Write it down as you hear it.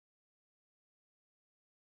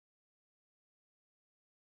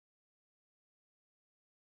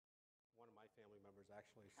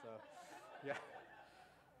actually. So, yeah.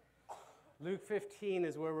 Luke 15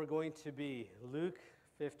 is where we're going to be. Luke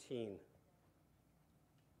 15.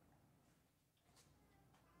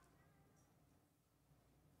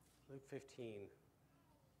 Luke 15.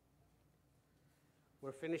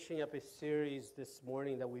 We're finishing up a series this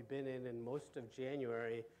morning that we've been in most of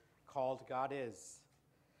January called God Is.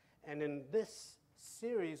 And in this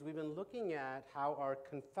series, we've been looking at how our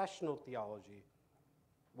confessional theology,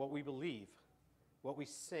 what we believe, what we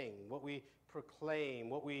sing, what we proclaim,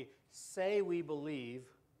 what we say we believe,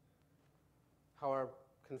 how our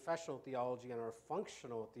confessional theology and our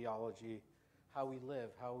functional theology, how we live,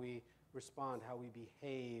 how we respond, how we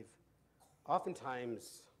behave.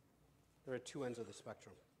 Oftentimes, there are two ends of the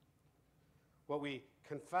spectrum. What we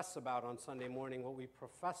confess about on Sunday morning, what we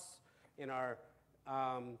profess in our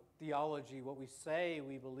theology, what we say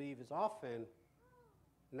we believe is often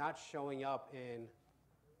not showing up in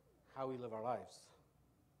how we live our lives.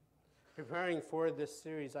 Preparing for this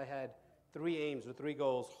series, I had three aims or three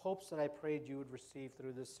goals, hopes that I prayed you would receive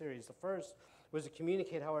through this series. The first was to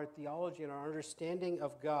communicate how our theology and our understanding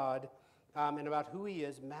of God and about who He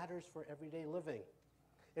is matters for everyday living.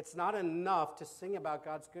 It's not enough to sing about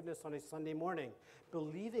God's goodness on a Sunday morning.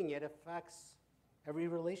 Believing it affects every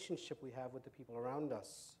relationship we have with the people around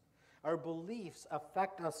us. Our beliefs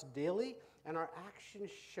affect us daily, and our actions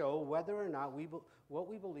show whether or not what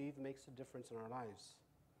we believe makes a difference in our lives.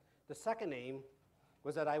 The second aim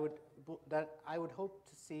was that I would hope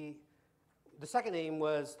to see. The second aim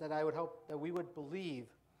was that I would hope that we would believe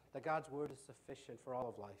that God's word is sufficient for all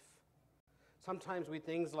of life. Sometimes we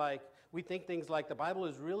think things like the Bible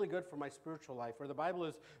is really good for my spiritual life, or the Bible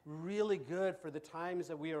is really good for the times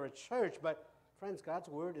that we are at church. But friends, God's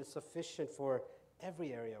word is sufficient for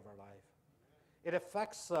every area of our life. It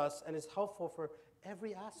affects us and is helpful for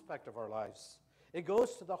every aspect of our lives. It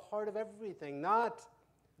goes to the heart of everything, not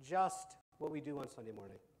just what we do on Sunday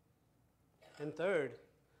morning. And third,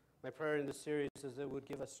 my prayer in this series is that it would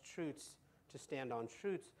give us truths to stand on,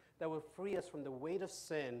 truths that would free us from the weight of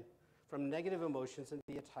sin, from negative emotions, and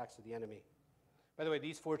the attacks of the enemy. By the way,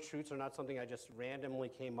 these four truths are not something I just randomly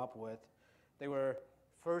came up with. They were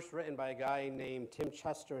first written by a guy named Tim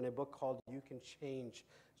Chester in a book called You Can Change.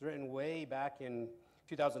 It was written way back in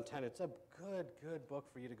 2010. It's a good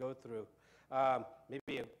book for you to go through.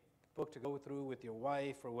 Maybe a book to go through with your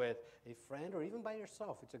wife or with a friend or even by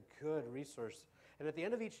yourself. It's a good resource. And at the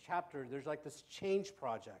end of each chapter, there's like this change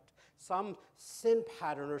project, some sin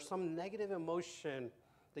pattern or some negative emotion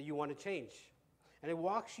that you want to change. And it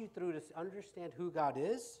walks you through to understand who God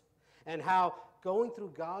is and how going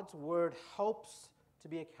through God's word helps to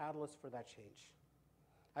be a catalyst for that change.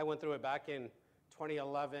 I went through it back in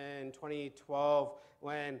 2011, 2012,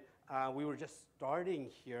 when we were just starting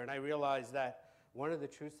here, and I realized that one of the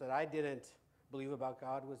truths that I didn't believe about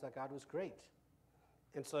God was that God was great.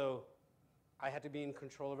 And so I had to be in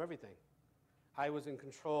control of everything. I was in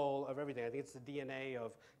control of everything. I think it's the DNA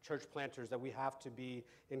of church planters that we have to be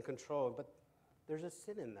in control. But there's a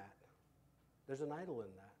sin in that. There's an idol in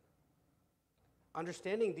that.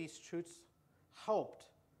 Understanding these truths helped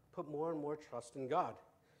put more and more trust in God.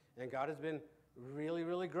 And God has been really,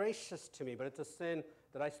 really gracious to me, but it's a sin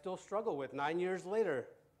that I still struggle with 9 years later.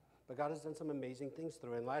 But God has done some amazing things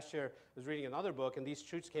through it. And last year, I was reading another book, and these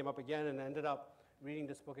truths came up again, and I ended up reading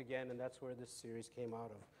this book again, and that's where this series came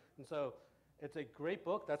out of. And so it's a great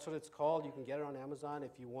book. That's what it's called. You can get it on Amazon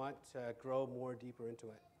if you want to grow more deeper into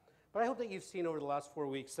it. But I hope that you've seen over the last 4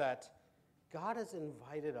 weeks that God has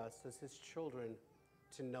invited us as His children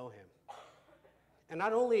to know Him. And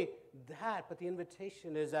not only that, but the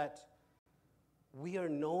invitation is that we are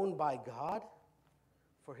known by God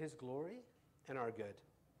for His glory and our good.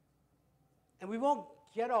 And we won't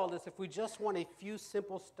get all this if we just want a few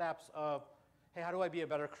simple steps of, hey, how do I be a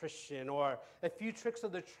better Christian? Or a few tricks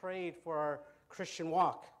of the trade for our Christian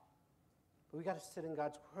walk. But we've got to sit in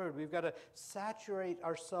God's word. We've got to saturate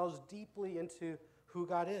ourselves deeply into who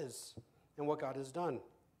God is and what God has done.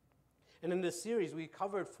 And in this series, we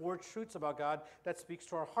covered 4 truths about God that speaks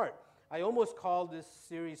to our heart. I almost called this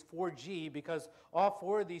series 4G because all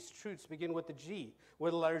 4 of these truths begin with the G,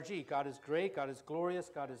 with the letter G. God is great, God is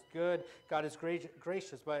glorious, God is good, God is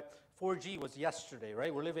gracious. But 4G was yesterday,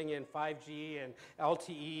 right? We're living in 5G and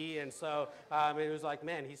LTE, and so it was like,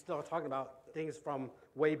 man, he's still talking about things from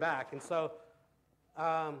way back. And so,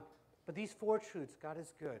 but these 4 truths, God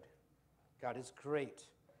is good, God is great,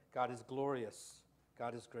 God is glorious,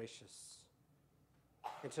 God is gracious.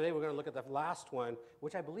 And today we're going to look at the last one,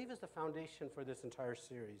 which I believe is the foundation for this entire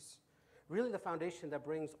series. Really the foundation that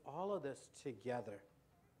brings all of this together.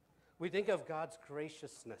 We think of God's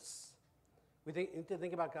graciousness. We need to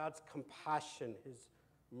think about God's compassion, His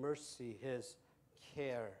mercy, His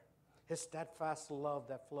care, His steadfast love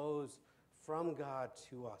that flows from God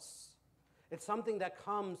to us. It's something that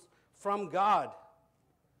comes from God,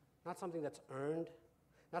 not something that's earned,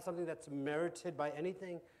 not something that's merited by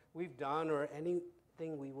anything we've done or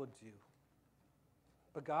anything we will do.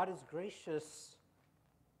 But God is gracious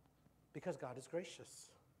because God is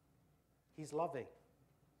gracious. He's loving.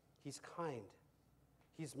 He's kind.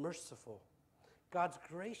 He's merciful. God's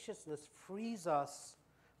graciousness frees us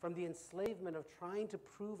from the enslavement of trying to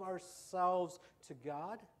prove ourselves to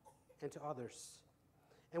God and to others.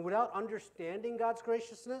 And without understanding God's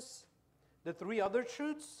graciousness, the three other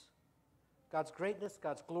truths, God's greatness,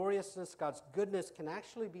 God's gloriousness, God's goodness, can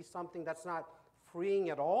actually be something that's not freeing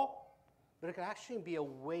at all, but it can actually be a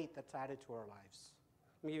weight that's added to our lives.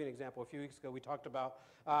 Let me give you an example. A few weeks ago, we talked about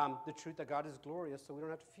the truth that God is glorious, so we don't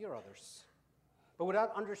have to fear others. But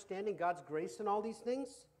without understanding God's grace in all these things,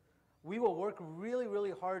 we will work really,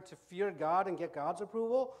 really hard to fear God and get God's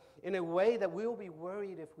approval in a way that we will be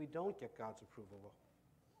worried if we don't get God's approval.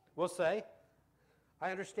 We'll say,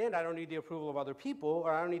 I understand I don't need the approval of other people,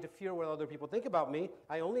 or I don't need to fear what other people think about me.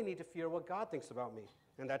 I only need to fear what God thinks about me.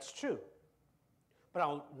 And that's true. But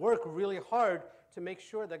I'll work really hard to make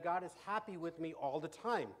sure that God is happy with me all the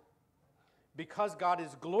time. Because God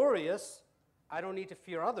is glorious, I don't need to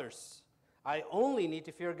fear others. I only need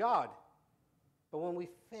to fear God. But when we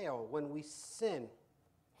fail, when we sin,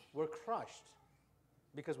 we're crushed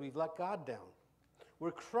because we've let God down.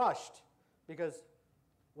 We're crushed because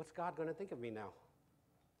what's God going to think of me now?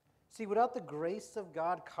 See, without the grace of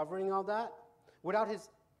God covering all that, without His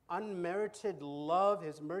unmerited love,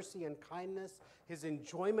 His mercy and kindness, His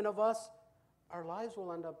enjoyment of us, our lives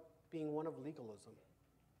will end up being one of legalism.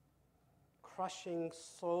 Crushing,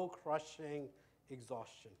 soul-crushing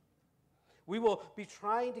exhaustion. We will be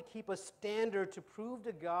trying to keep a standard to prove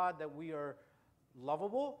to God that we are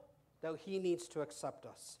lovable, that He needs to accept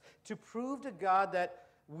us, to prove to God that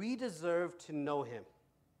we deserve to know Him.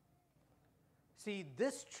 See,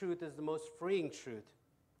 this truth is the most freeing truth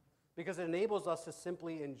because it enables us to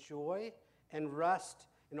simply enjoy and rest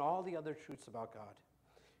in all the other truths about God.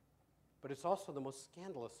 But it's also the most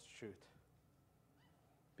scandalous truth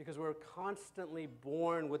because we're constantly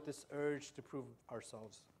born with this urge to prove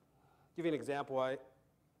ourselves. I'll give you an example.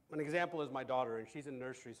 An example is my daughter, and she's in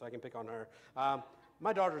nursery, so I can pick on her.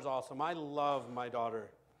 My daughter's awesome. I love my daughter.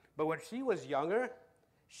 But when she was younger,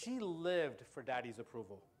 she lived for Daddy's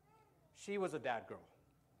approval. She was a dad girl.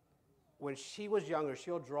 When she was younger,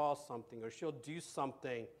 she'll draw something or she'll do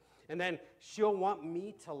something, and then she'll want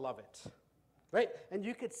me to love it, right? And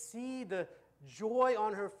you could see the joy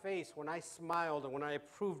on her face when I smiled and when I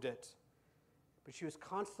approved it. But she was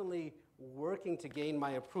constantly working to gain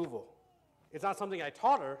my approval. It's not something I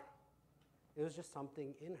taught her. It was just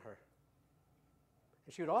something in her.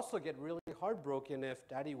 And she would also get really heartbroken if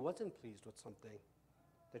Daddy wasn't pleased with something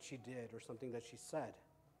that she did or something that she said.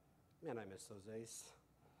 Man, I miss those days.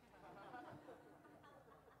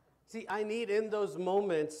 See, I need in those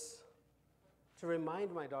moments to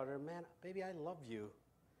remind my daughter, man, baby, I love you.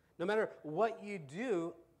 No matter what you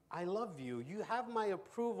do, I love you. You have my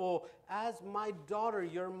approval as my daughter.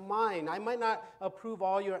 You're mine. I might not approve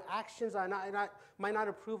all your actions. I might not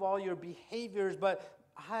approve all your behaviors, but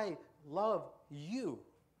I love you.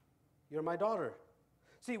 You're my daughter.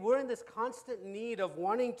 See, we're in this constant need of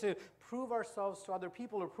wanting to prove ourselves to other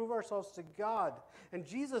people or prove ourselves to God. And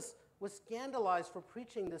Jesus was scandalized for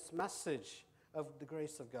preaching this message of the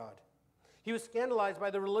grace of God. He was scandalized by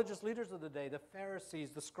the religious leaders of the day, the Pharisees,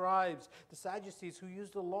 the scribes, the Sadducees who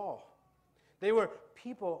used the law. They were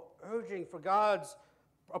people urging for God's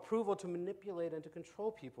approval to manipulate and to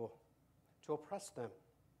control people, to oppress them.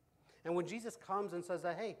 And when Jesus comes and says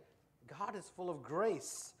that, hey, God is full of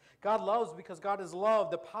grace. God loves because God is love.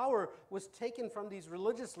 The power was taken from these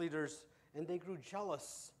religious leaders, and they grew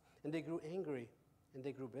jealous, and they grew angry, and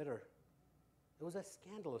they grew bitter. It was a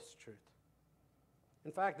scandalous truth.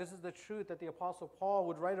 In fact, this is the truth that the Apostle Paul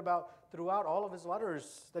would write about throughout all of his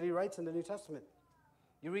letters that he writes in the New Testament.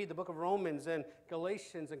 You read the book of Romans and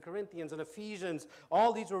Galatians and Corinthians and Ephesians.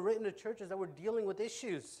 All these were written to churches that were dealing with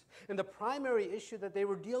issues. And the primary issue that they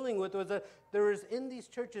were dealing with was that there was in these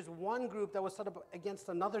churches one group that was set up against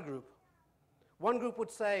another group. One group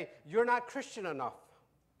would say, you're not Christian enough.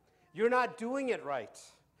 You're not doing it right.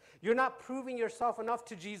 You're not proving yourself enough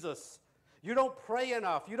to Jesus. You don't pray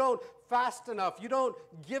enough. You don't fast enough. You don't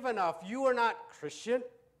give enough. You are not Christian.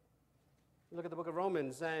 Look at the book of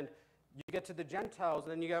Romans, and you get to the Gentiles,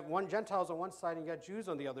 and then you have one Gentiles on one side, and you got Jews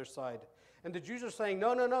on the other side. And the Jews are saying,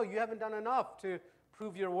 no, you haven't done enough to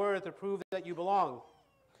prove your worth or prove that you belong.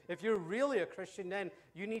 If you're really a Christian, then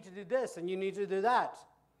you need to do this and you need to do that.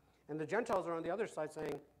 And the Gentiles are on the other side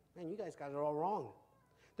saying, man, you guys got it all wrong.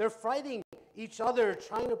 They're fighting each other,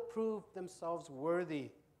 trying to prove themselves worthy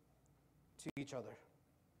to each other.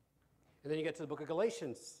 And then you get to the book of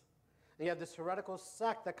Galatians. And you have this heretical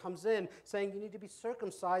sect that comes in saying you need to be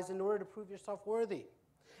circumcised in order to prove yourself worthy.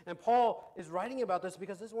 And Paul is writing about this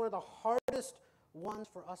because this is one of the hardest ones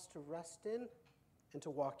for us to rest in and to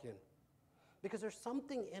walk in. Because there's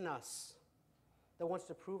something in us that wants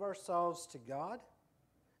to prove ourselves to God,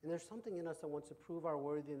 and there's something in us that wants to prove our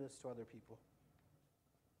worthiness to other people.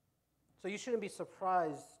 So you shouldn't be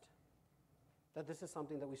surprised that this is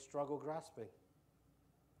something that we struggle grasping.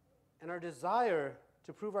 And our desire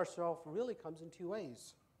to prove ourselves really comes in two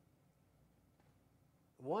ways.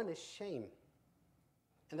 One is shame.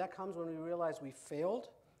 And that comes when we realize we failed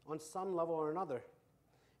on some level or another.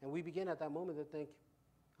 And we begin at that moment to think,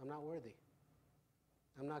 I'm not worthy.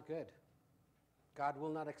 I'm not good. God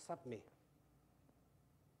will not accept me.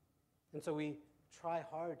 And so we try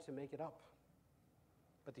hard to make it up.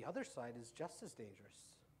 But the other side is just as dangerous.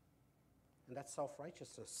 And that's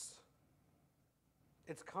self-righteousness.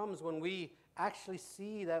 It comes when we actually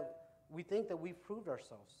see that we think that we've proved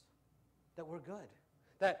ourselves, that we're good,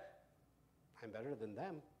 that I'm better than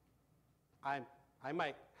them. I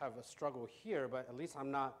might have a struggle here, but at least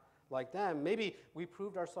I'm not like them. Maybe we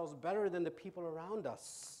proved ourselves better than the people around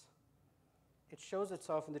us. It shows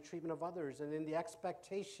itself in the treatment of others and in the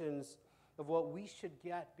expectations of what we should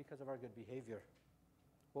get because of our good behavior,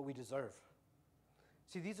 what we deserve.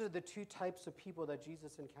 See, these are the two types of people that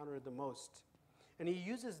Jesus encountered the most. And he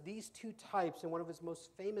uses these two types in one of his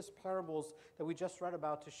most famous parables that we just read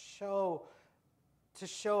about to show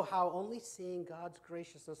how only seeing God's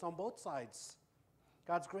graciousness on both sides,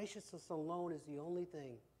 God's graciousness alone is the only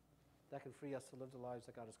thing that can free us to live the lives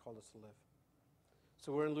that God has called us to live.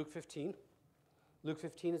 So we're in Luke 15. Luke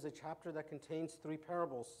 15 is a chapter that contains 3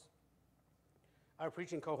 parables. Our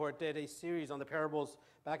preaching cohort did a series on the parables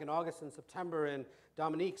back in August and September, and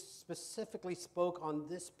Dominique specifically spoke on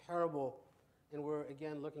this parable, and we're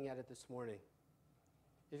again looking at it this morning.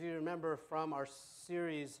 If you remember from our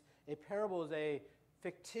series, a parable is a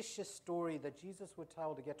fictitious story that Jesus would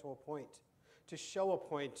tell to get to a point, to show a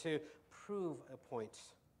point, to prove a point.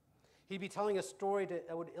 He'd be telling a story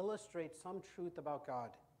that would illustrate some truth about God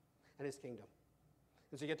and his kingdom.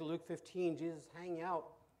 As you get to Luke 15, Jesus is hanging out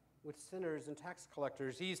with sinners and tax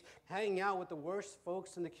collectors. He's hanging out with the worst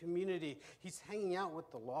folks in the community. He's hanging out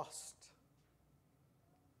with the lost.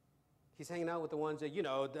 He's hanging out with the ones that,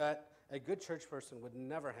 that a good church person would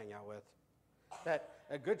never hang out with. That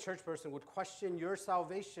a good church person would question your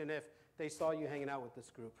salvation if they saw you hanging out with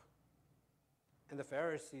this group. And the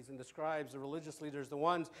Pharisees and the scribes, the religious leaders, the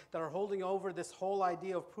ones that are holding over this whole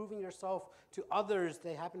idea of proving yourself to others,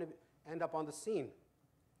 they happen to end up on the scene.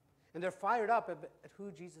 And they're fired up at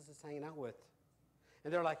who Jesus is hanging out with.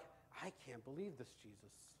 And they're like, I can't believe this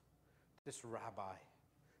Jesus, this rabbi,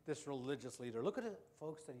 this religious leader. Look at the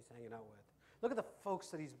folks that he's hanging out with. Look at the folks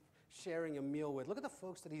that he's sharing a meal with. Look at the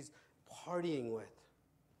folks that he's partying with.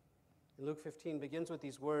 And Luke 15 begins with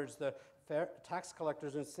these words. The tax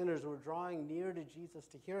collectors and sinners were drawing near to Jesus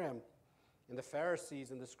to hear him. And the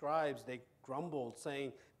Pharisees and the scribes, they grumbled,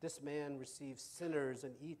 saying, this man receives sinners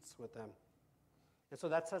and eats with them. And so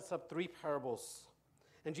that sets up 3 parables.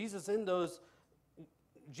 And Jesus is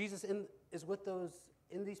with those,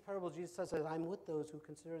 in these parables, Jesus says, I'm with those who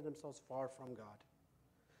consider themselves far from God.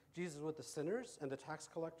 Jesus is with the sinners and the tax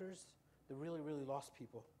collectors, the really, really lost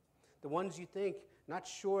people. The ones you think, not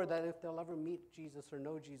sure that if they'll ever meet Jesus or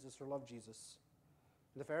know Jesus or love Jesus.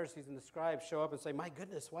 And the Pharisees and the scribes show up and say, my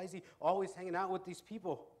goodness, why is he always hanging out with these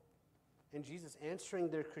people? And Jesus, answering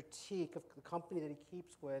their critique of the company that he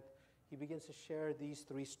keeps with, he begins to share these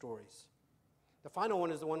 3 stories. The final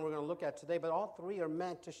one is the one we're going to look at today, but all 3 are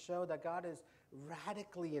meant to show that God is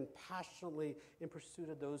radically and passionately in pursuit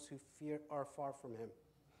of those who are far from him.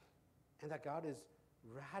 And that God is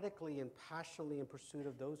radically and passionately in pursuit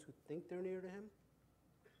of those who think they're near to him,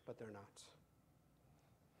 but they're not.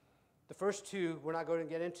 The first 2 we're not going to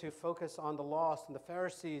get into focus on the lost, and the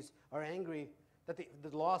Pharisees are angry, that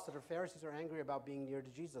the lost, that the Pharisees are angry about being near to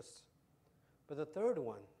Jesus. But the third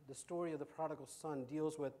one, the story of the prodigal son,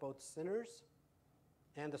 deals with both sinners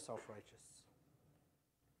and the self-righteous.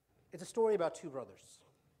 It's a story about 2 brothers.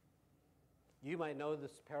 You might know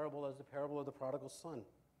this parable as the parable of the prodigal son.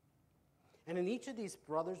 And in each of these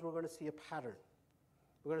brothers, we're going to see a pattern.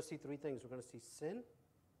 We're going to see 3 things. We're going to see sin,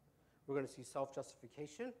 we're going to see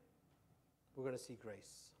self-justification, we're going to see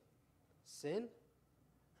grace. Sin,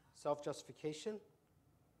 self-justification,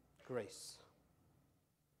 grace.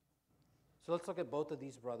 So So let's look at both of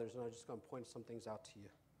these brothers, and I'm just going to point some things out to you.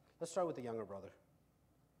 Let's start with the younger brother.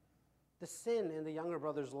 The sin in the younger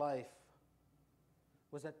brother's life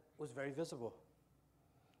was very visible.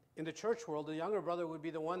 In the church world, the younger brother would be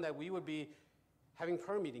the one that we would be having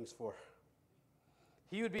prayer meetings for.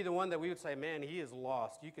 He would be the one that we would say, man, he is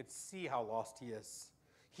lost. You could see how lost he is.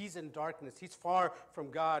 He's in darkness. He's far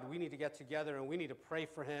from God. We need to get together and we need to pray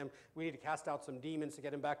for him. We need to cast out some demons to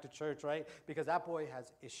get him back to church, right? Because that boy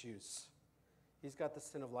has issues. He's got the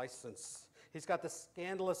sin of license. He's got the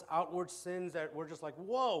scandalous outward sins that we're just like,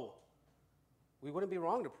 whoa. We wouldn't be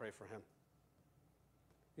wrong to pray for him.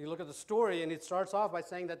 You look at the story, and it starts off by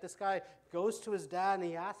saying that this guy goes to his dad, and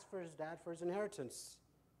he asks for his dad for his inheritance.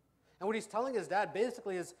 And what he's telling his dad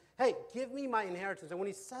basically is, hey, give me my inheritance. And when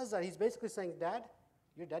he says that, he's basically saying, Dad,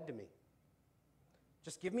 you're dead to me.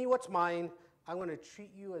 Just give me what's mine. I'm going to treat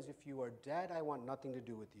you as if you are dead. I want nothing to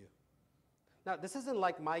do with you. Now, this isn't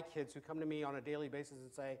like my kids who come to me on a daily basis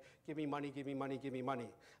and say, give me money, give me money, give me money.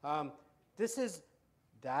 This is,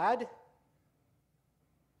 Dad,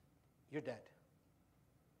 you're dead.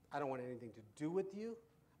 I don't want anything to do with you.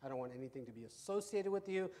 I don't want anything to be associated with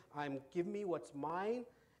you. Give me what's mine,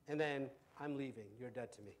 and then I'm leaving. You're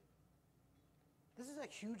dead to me. This is a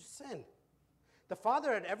huge sin. The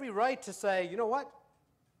father had every right to say, you know what?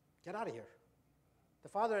 Get out of here. The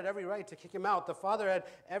father had every right to kick him out. The father had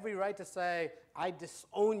every right to say, I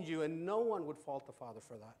disown you, and no one would fault the father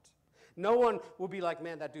for that. No one would be like,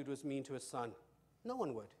 man, that dude was mean to his son. No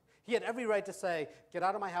one would. He had every right to say, get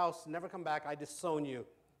out of my house, never come back, I disown you.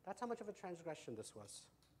 That's how much of a transgression this was.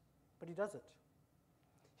 But he doesn't.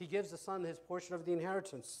 He gives the son his portion of the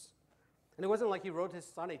inheritance. And it wasn't like he wrote his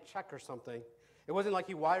son a check or something. It wasn't like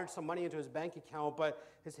he wired some money into his bank account, but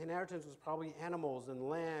his inheritance was probably animals and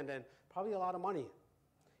land and probably a lot of money.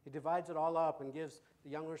 He divides it all up and gives the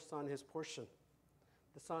younger son his portion.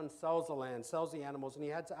 The son sells the land, sells the animals, and he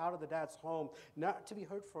heads out of the dad's home, not to be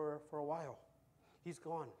heard for a while. He's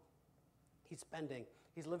gone. He's spending.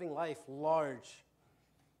 He's living life large.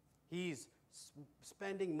 He's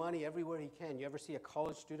spending money everywhere he can. You ever see a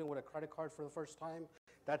college student with a credit card for the first time?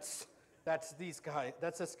 That's this guy.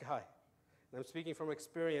 And I'm speaking from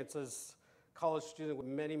experience as a college student with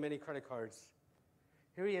many, many credit cards.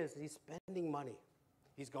 Here he is. He's spending money.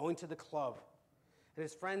 He's going to the club. And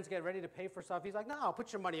his friends get ready to pay for stuff. He's like, no,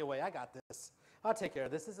 put your money away. I got this. I'll take care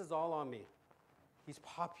of this. This is all on me. He's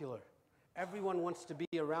popular. Everyone wants to be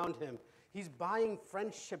around him. He's buying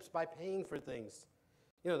friendships by paying for things.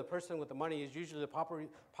 You know, the person with the money is usually the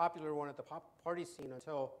popular one at the party scene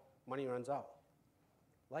until money runs out.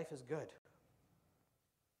 Life is good.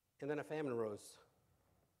 And then a famine rose.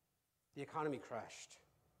 The economy crashed.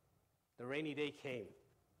 The rainy day came.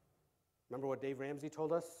 Remember what Dave Ramsey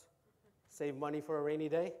told us? Save money for a rainy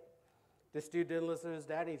day? This dude didn't listen to his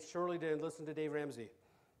dad, and he surely didn't listen to Dave Ramsey.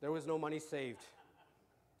 There was no money saved.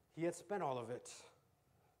 He had spent all of it.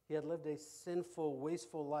 He had lived a sinful,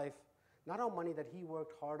 wasteful life, not on money that he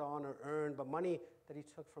worked hard on or earned, but money that he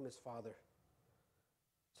took from his father.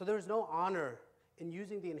 So there was no honor in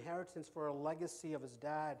using the inheritance for a legacy of his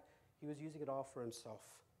dad. He was using it all for himself.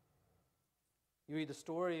 You read the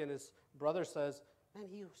story, and his brother says, man,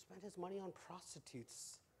 he spent his money on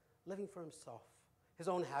prostitutes, living for himself, his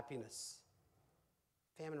own happiness.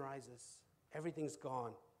 Famine rises. Everything's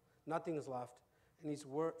gone. Nothing's left. And he's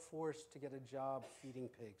forced to get a job feeding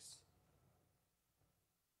pigs.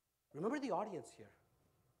 Remember the audience here.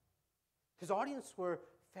 His audience were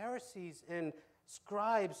Pharisees and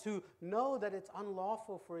scribes who know that it's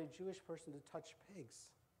unlawful for a Jewish person to touch pigs.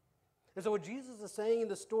 And so what Jesus is saying in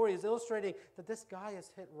the story is illustrating that this guy has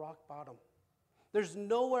hit rock bottom. There's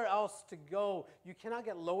nowhere else to go. You cannot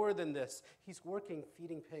get lower than this. He's working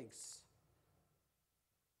feeding pigs.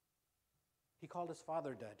 He called his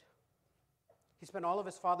father dead. He spent all of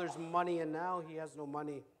his father's money, and now he has no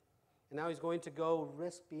money. And now he's going to go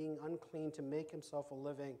risk being unclean to make himself a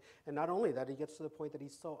living. And not only that, he gets to the point that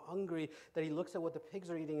he's so hungry that he looks at what the pigs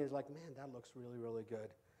are eating and is like, man, that looks really, really good.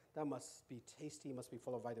 That must be tasty, must be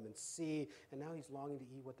full of vitamin C. And now he's longing to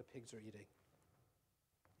eat what the pigs are eating.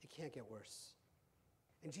 It can't get worse.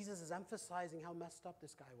 And Jesus is emphasizing how messed up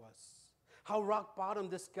this guy was, how rock bottom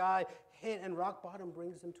this guy hit, and rock bottom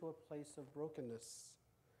brings him to a place of brokenness.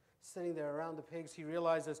 Sitting there around the pigs, he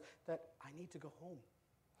realizes that I need to go home.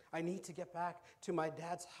 I need to get back to my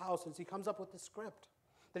dad's house. And so he comes up with the script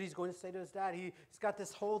that he's going to say to his dad. He's got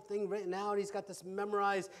this whole thing written out. He's got this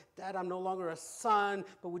memorized. Dad, I'm no longer a son,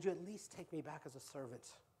 but would you at least take me back as a servant?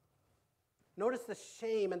 Notice the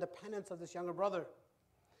shame and the penance of this younger brother.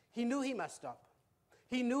 He knew he messed up.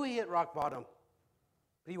 He knew he hit rock bottom,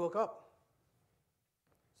 but he woke up.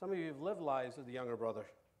 Some of you have lived lives of the younger brother.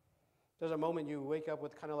 There's a moment you wake up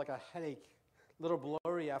with kind of like a headache, a little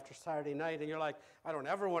blurry after Saturday night, and you're like, I don't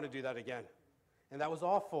ever want to do that again. And that was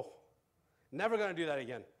awful. Never going to do that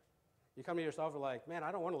again. You come to yourself and like, man,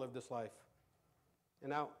 I don't want to live this life.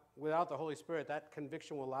 And now, without the Holy Spirit, that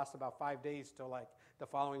conviction will last about 5 days till like the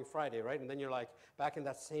following Friday, right? And then you're like back in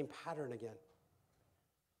that same pattern again.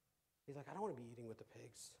 He's like, I don't want to be eating with the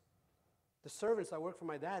pigs. The servants that work for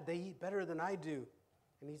my dad, they eat better than I do.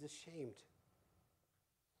 And he's ashamed.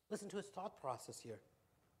 Listen to his thought process here.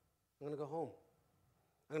 I'm going to go home.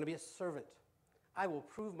 I'm going to be a servant. I will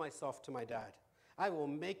prove myself to my dad. I will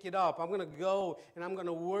make it up. I'm going to go and I'm going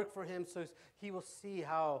to work for him so he will see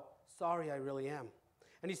how sorry I really am.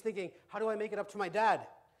 And he's thinking, how do I make it up to my dad?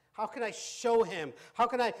 How can I show him? How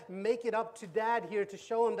can I make it up to dad here to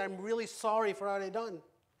show him that I'm really sorry for what I've done?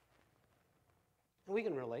 And we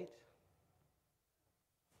can relate.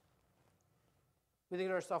 We think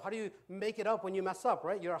to ourselves, how do you make it up when you mess up,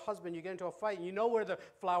 right? You're a husband, you get into a fight, and you know where the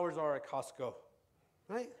flowers are at Costco,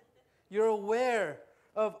 right? You're aware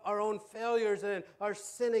of our own failures and our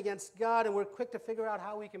sin against God, and we're quick to figure out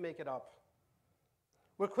how we can make it up.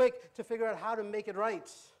 We're quick to figure out how to make it right.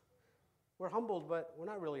 We're humbled, but we're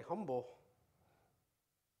not really humble.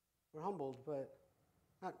 We're humbled, but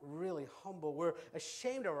not really humble. We're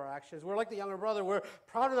ashamed of our actions. We're like the younger brother. We're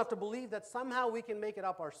proud enough to believe that somehow we can make it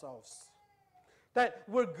up ourselves. That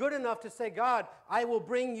we're good enough to say, God, I will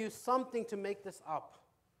bring you something to make this up.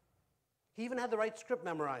 He even had the right script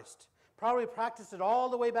memorized. Probably practiced it all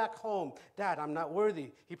the way back home. Dad, I'm not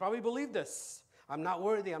worthy. He probably believed this. I'm not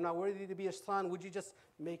worthy. I'm not worthy to be a son. Would you just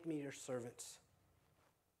make me your servant?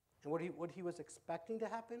 And what he was expecting to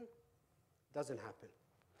happen doesn't happen.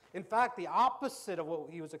 In fact, the opposite of what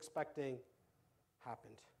he was expecting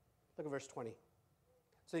happened. Look at verse 20.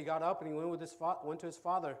 So he got up and he went to his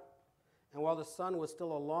father. And while the son was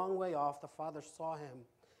still a long way off, the father saw him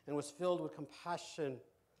and was filled with compassion.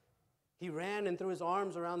 He ran and threw his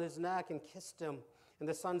arms around his neck and kissed him. And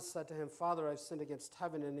the son said to him, Father, I've sinned against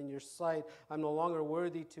heaven and in your sight. I'm no longer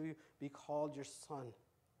worthy to be called your son.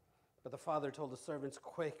 But the father told the servants,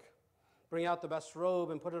 quick, bring out the best robe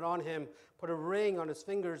and put it on him. Put a ring on his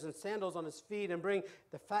fingers and sandals on his feet, and bring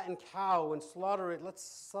the fattened cow and slaughter it. Let's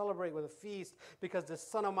celebrate with a feast, because this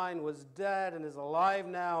son of mine was dead and is alive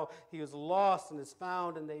now. He was lost and is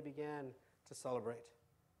found. And they began to celebrate.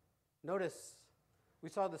 Notice, we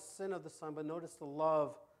saw the sin of the son, but notice the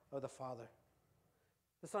love of the father.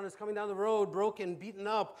 The son is coming down the road, broken, beaten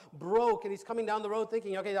up, broke, and he's coming down the road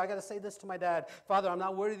thinking, okay, I got to say this to my dad. Father, I'm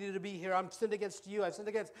not worthy to be here. I'm sinned against you. I've sinned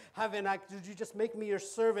against heaven. Did you just make me your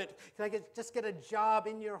servant? Can I just get a job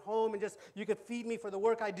in your home and you could feed me for the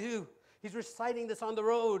work I do? He's reciting this on the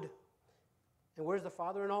road. And where's the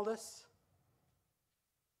father in all this?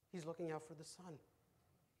 He's looking out for the son.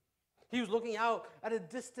 He was looking out at a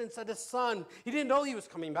distance at his son. He didn't know he was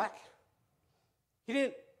coming back.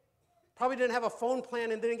 He probably didn't have a phone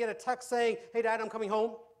plan and didn't get a text saying, hey, Dad, I'm coming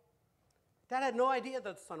home. Dad had no idea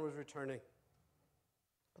that the son was returning.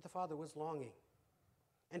 But the father was longing,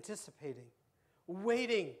 anticipating,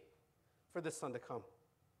 waiting for the son to come.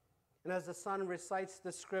 And as the son recites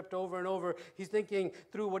the script over and over, he's thinking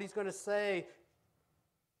through what he's going to say.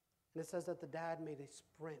 And it says that the dad made a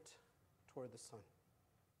sprint toward the son.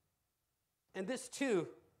 And this, too,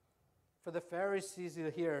 for the Pharisees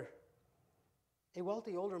here, a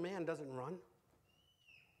wealthy older man doesn't run.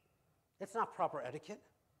 It's not proper etiquette.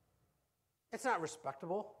 It's not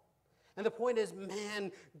respectable. And the point is,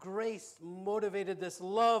 man, grace motivated this.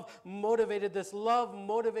 Love motivated this. Love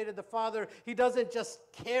motivated the father. He doesn't just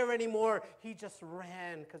care anymore. He just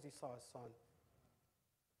ran because he saw his son.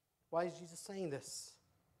 Why is Jesus saying this?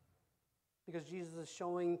 Because Jesus is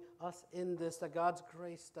showing us in this that God's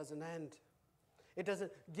grace doesn't end. It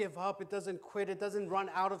doesn't give up. It doesn't quit. It doesn't run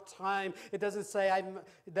out of time. It doesn't say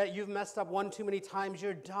that you've messed up one too many times.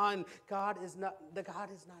 You're done. God is not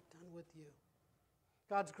done with you.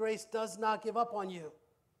 God's grace does not give up on you.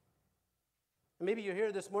 And maybe you're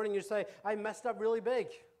here this morning and you say, I messed up really big.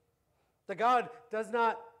 That God does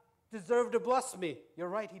not deserve to bless me. You're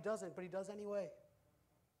right, he doesn't, but he does anyway.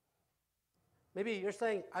 Maybe you're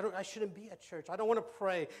saying, I shouldn't be at church. I don't want to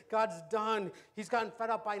pray. God's done. He's gotten fed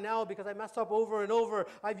up by now because I messed up over and over.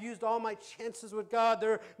 I've used all my chances with God.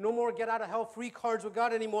 There are no more get out of hell free cards with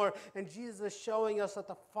God anymore. And Jesus is showing us that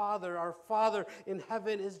the Father, our Father in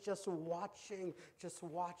heaven, is just watching,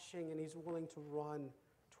 and he's willing to run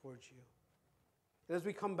towards you. And as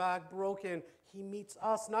we come back broken, he meets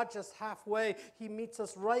us not just halfway. He meets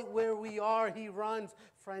us right where we are. He runs,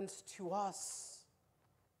 friends, to us.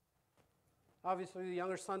 Obviously, the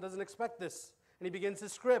younger son doesn't expect this, and he begins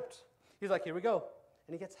his script. He's like, here we go.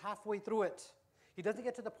 And he gets halfway through it. He doesn't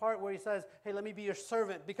get to the part where he says, hey, let me be your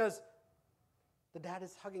servant, because the dad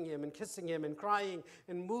is hugging him and kissing him and crying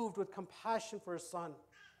and moved with compassion for his son.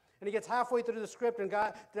 And he gets halfway through the script, and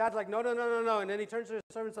dad's like, no, no, no, no, no. And then he turns to his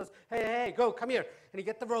servant and says, hey, hey, go, come here. And he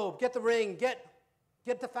get the robe, get the ring, get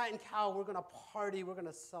the fattened cow. We're going to party. We're going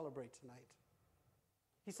to celebrate tonight.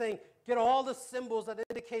 He's saying, get all the symbols that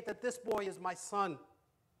indicate that this boy is my son,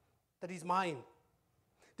 that he's mine.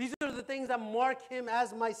 These are the things that mark him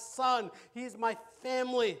as my son. He is my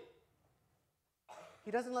family.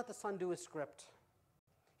 He doesn't let the son do his script.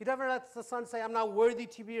 He never lets the son say, I'm not worthy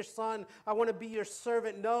to be your son. I want to be your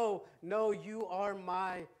servant. No, no, you are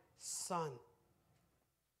my son.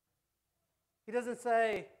 He doesn't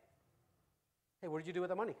say, hey, what did you do with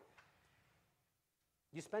the money?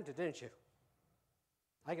 You spent it, didn't you?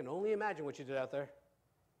 I can only imagine what you did out there.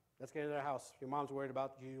 Let's get into their house. Your mom's worried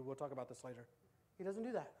about you. We'll talk about this later. He doesn't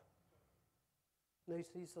do that. No, he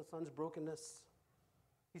sees the son's brokenness.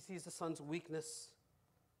 He sees the son's weakness.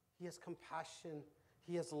 He has compassion.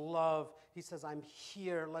 He has love. He says, I'm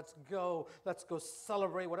here. Let's go. Let's go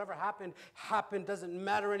celebrate. Whatever happened, happened. Doesn't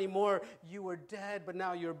matter anymore. You were dead, but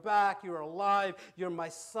now you're back. You're alive. You're my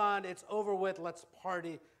son. It's over with. Let's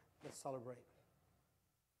party. Let's celebrate.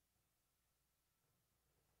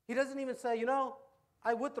 He doesn't even say, you know,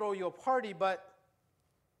 I would throw you a party, but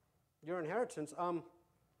your inheritance,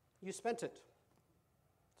 you spent it.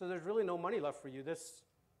 So there's really no money left for you.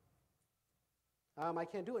 I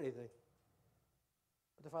can't do anything.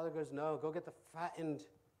 But the father goes, no, go get the fattened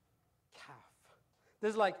calf.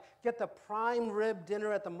 This is like, get the prime rib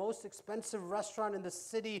dinner at the most expensive restaurant in the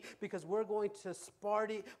city because we're going to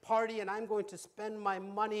party and I'm going to spend my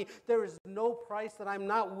money. There is no price that I'm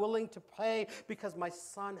not willing to pay because my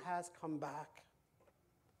son has come back.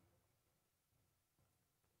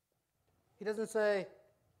 He doesn't say,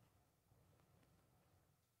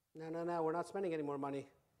 no, we're not spending any more money.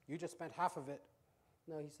 You just spent half of it.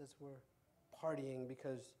 No, he says, we're partying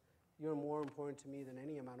because you're more important to me than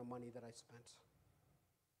any amount of money that I spent.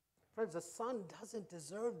 Friends, the son doesn't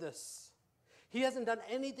deserve this. He hasn't done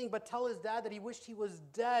anything but tell his dad that he wished he was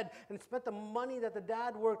dead and spent the money that the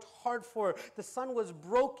dad worked hard for. The son was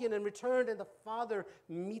broken and returned, and the father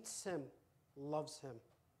meets him, loves him.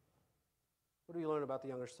 What do we learn about the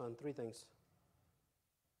younger son? 3 things.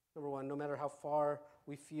 Number 1, no matter how far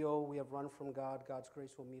we feel we have run from God, God's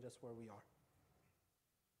grace will meet us where we are.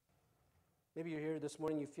 Maybe you're here this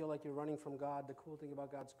morning, you feel like you're running from God. The cool thing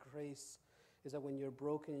about God's grace is that when you're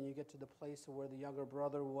broken and you get to the place of where the younger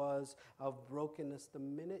brother was, of brokenness, the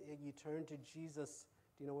minute you turn to Jesus,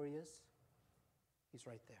 do you know where he is? He's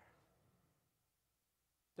right there.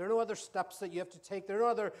 There are no other steps that you have to take. There are no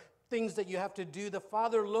other things that you have to do. The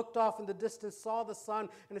father looked off in the distance, saw the son,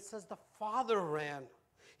 and it says the father ran.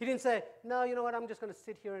 He didn't say, no, you know what, I'm just going to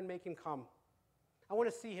sit here and make him come. I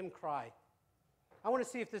want to see him cry. I want to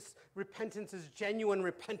see if this repentance is genuine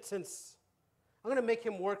repentance. I'm going to make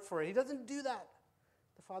him work for it. He doesn't do that.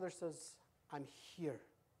 The father says, I'm here.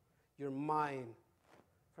 You're mine.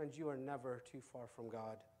 Friends, you are never too far from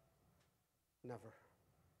God. Never.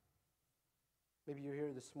 Maybe you're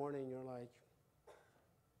here this morning and you're like,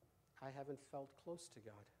 I haven't felt close to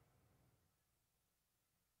God.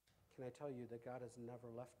 Can I tell you that God has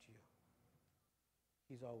never left you?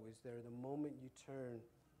 He's always there. The moment you turn,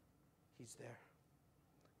 he's there.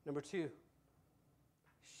 Number 2,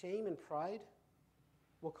 shame and pride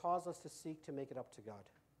will cause us to seek to make it up to God.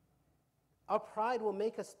 Our pride will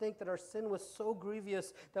make us think that our sin was so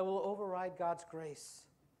grievous that we'll override God's grace.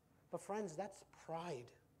 But friends, that's pride.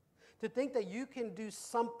 To think that you can do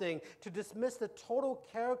something to dismiss the total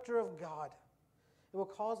character of God, it will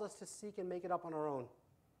cause us to seek and make it up on our own.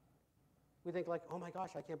 We think like, oh my gosh,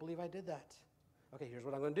 I can't believe I did that. Okay, here's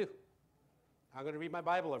what I'm going to do. I'm going to read my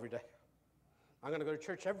Bible every day. I'm going to go to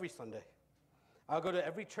church every Sunday. I'll go to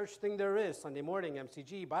every church thing there is, Sunday morning,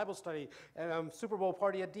 MCG, Bible study, Super Bowl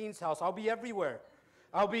party at Dean's house. I'll be everywhere.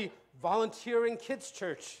 I'll be volunteering kids'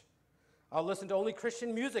 church. I'll listen to only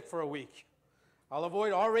Christian music for a week. I'll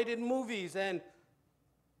avoid R-rated movies. And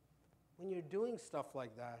when you're doing stuff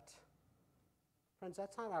like that, friends,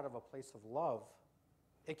 that's not out of a place of love.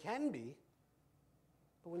 It can be.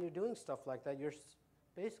 But when you're doing stuff like that, you're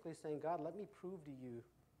basically saying, God, let me prove to you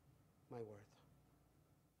my worth.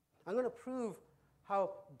 I'm going to prove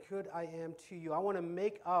how good I am to you. I want to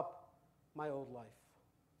make up my old life.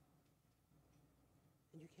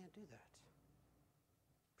 And you can't do that.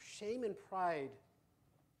 Shame and pride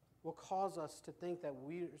will cause us to think that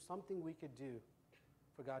there's something we could do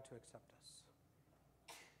for God to accept us.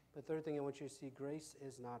 The third thing I want you to see, grace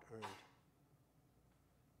is not earned.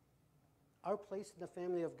 Our place in the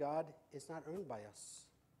family of God is not earned by us.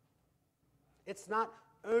 It's not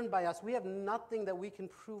earned by us. We have nothing that we can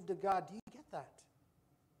prove to God. Do you get that?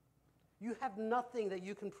 You have nothing that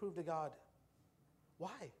you can prove to God.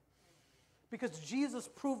 Why? Because Jesus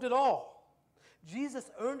proved it all. Jesus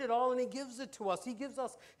earned it all and he gives it to us. He gives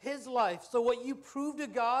us his life. So what you prove to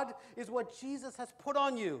God is what Jesus has put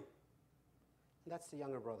on you. And that's the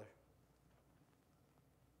younger brother.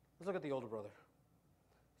 Let's look at the older brother.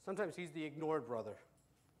 Sometimes he's the ignored brother.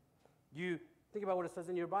 You think about what it says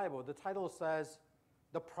in your Bible. The title says,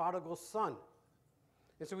 the prodigal son.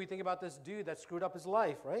 And so we think about this dude that screwed up his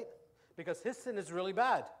life, right? Because his sin is really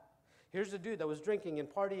bad. Here's a dude that was drinking and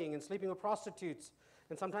partying and sleeping with prostitutes.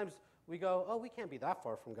 And sometimes we go, oh, we can't be that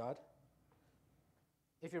far from God.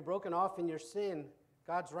 If you're broken off in your sin,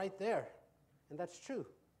 God's right there. And that's true.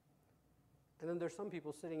 And then there's some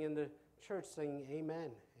people sitting in the church saying,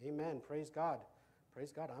 amen, amen, praise God.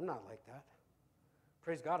 Praise God, I'm not like that.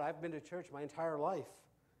 Praise God, I've been to church my entire life.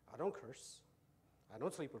 I don't curse. I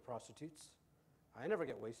don't sleep with prostitutes. I never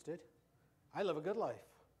get wasted. I live a good life.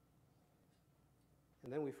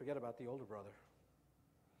 And then we forget about the older brother.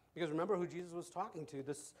 Because remember who Jesus was talking to.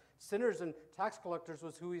 The sinners and tax collectors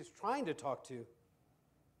was who he was trying to talk to.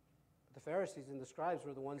 But the Pharisees and the scribes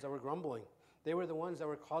were the ones that were grumbling. They were the ones that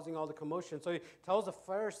were causing all the commotion. So he tells the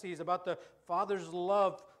Pharisees about the Father's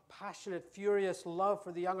love, passionate, furious love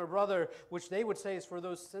for the younger brother, which they would say is for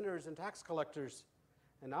those sinners and tax collectors.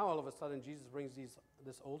 And now all of a sudden Jesus brings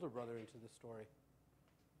this older brother into the story.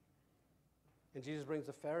 And Jesus brings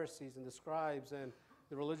the Pharisees and the scribes and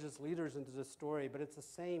the religious leaders into this story. But it's the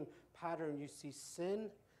same pattern. You see sin,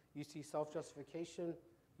 you see self-justification,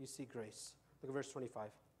 you see grace. Look at verse 25.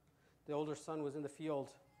 The older son was in the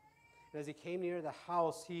field. And as he came near the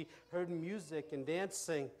house, he heard music and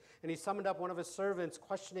dancing. And he summoned up one of his servants,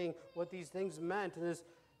 questioning what these things meant. And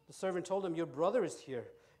the servant told him, your brother is here.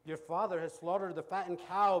 Your father has slaughtered the fattened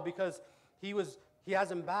cow because he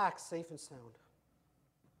has him back safe and sound.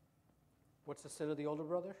 What's the sin of the older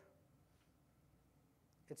brother?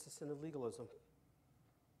 It's the sin of legalism.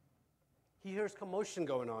 He hears commotion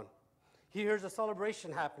going on. He hears a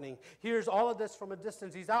celebration happening. He hears all of this from a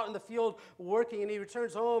distance. He's out in the field working, and he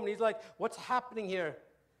returns home, and he's like, what's happening here?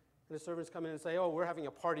 And the servants come in and say, oh, we're having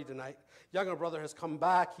a party tonight. Younger brother has come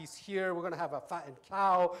back. He's here. We're going to have a fattened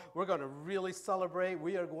cow. We're going to really celebrate.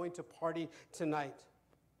 We are going to party tonight.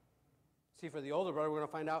 See, for the older brother, we're going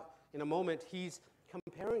to find out in a moment, he's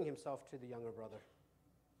comparing himself to the younger brother.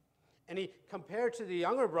 And he compared to the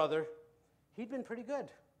younger brother, he'd been pretty good.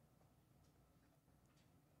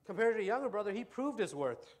 Compared to the younger brother, he proved his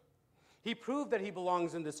worth. He proved that he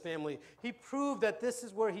belongs in this family. He proved that this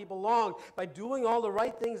is where he belonged by doing all the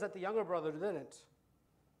right things that the younger brother didn't.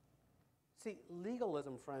 See,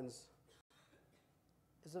 legalism, friends,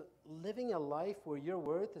 is living a life where your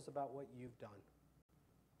worth is about what you've done.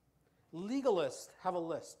 Legalists have a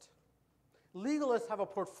list. Legalists have a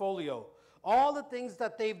portfolio. All the things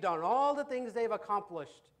that they've done, all the things they've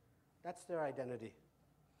accomplished, that's their identity.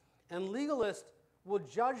 And legalists will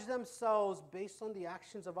judge themselves based on the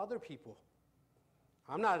actions of other people.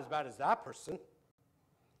 I'm not as bad as that person.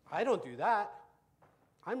 I don't do that.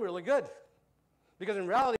 I'm really good. Because in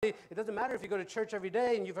reality, it doesn't matter if you go to church every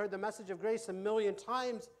day and you've heard the message of grace a million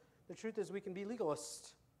times. The truth is we can be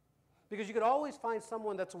legalists. Because you could always find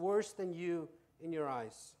someone that's worse than you in your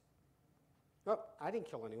eyes. Oh, I didn't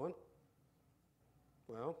kill anyone.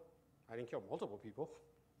 Well, I didn't kill multiple people.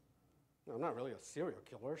 No, I'm not really a serial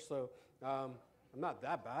killer, so I'm not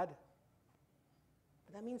that bad.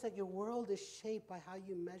 But that means that your world is shaped by how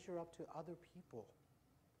you measure up to other people.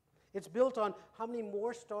 It's built on how many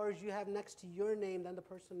more stars you have next to your name than the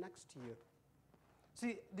person next to you.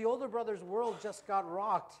 See, the older brother's world just got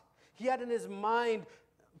rocked. He had in his mind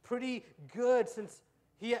pretty good since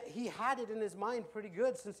he had it in his mind pretty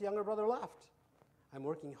good since the younger brother left. I'm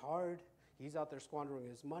working hard. He's out there squandering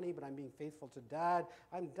his money, but I'm being faithful to Dad.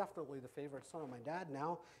 I'm definitely the favorite son of my dad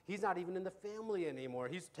now. He's not even in the family anymore.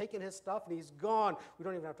 He's taken his stuff and he's gone. We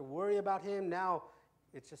don't even have to worry about him. Now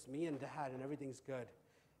it's just me and Dad and everything's good.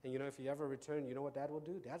 And you know, if he ever returned, you know what Dad will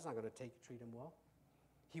do? Dad's not going to treat him well.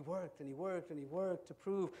 He worked and he worked and he worked to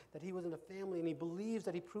prove that he was in a family, and he believes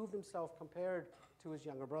that he proved himself compared to his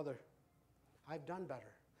younger brother. I've done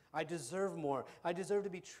better. I deserve more. I deserve to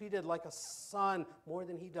be treated like a son more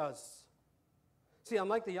than he does. See,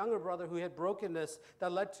 unlike the younger brother who had brokenness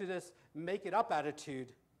that led to this make-it-up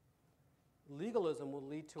attitude, legalism will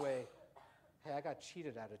lead to a, hey, I got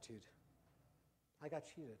cheated attitude. I got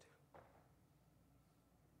cheated.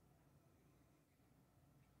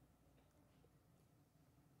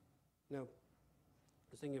 You know,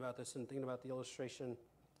 I was thinking about this and thinking about the illustration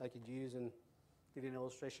I could use and give you an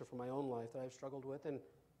illustration from my own life that I've struggled with. And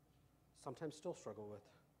sometimes still struggle with,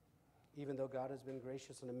 even though God has been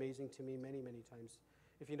gracious and amazing to me many, many times.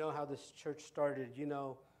 If you know how this church started, you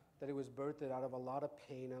know that it was birthed out of a lot of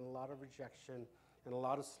pain and a lot of rejection and a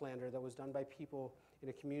lot of slander that was done by people in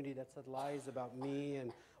a community that said lies about me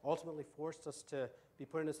and ultimately forced us to be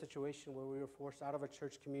put in a situation where we were forced out of a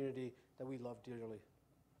church community that we loved dearly.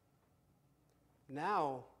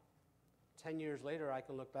 Now, 10 years later, I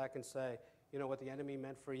can look back and say, you know, what the enemy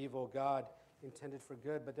meant for evil, God intended for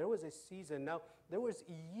good. But there was a season, now, there was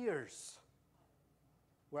years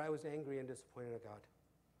where I was angry and disappointed at God.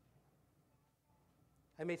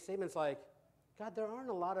 I made statements like, God, there aren't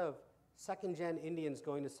a lot of second-gen Indians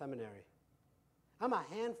going to seminary. I'm a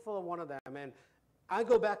handful of one of them, and I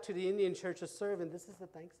go back to the Indian church to serve, and this is the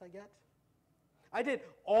thanks I get? I did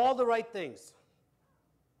all the right things.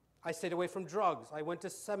 I stayed away from drugs. I went to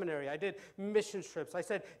seminary. I did mission trips. I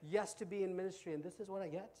said yes to be in ministry, and this is what I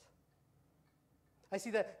get? I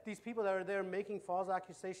see that these people that are there making false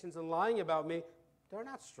accusations and lying about me, they're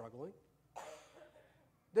not struggling.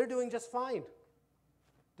 They're doing just fine.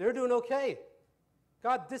 They're doing okay.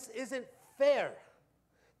 God, this isn't fair.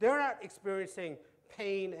 They're not experiencing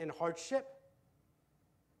pain and hardship.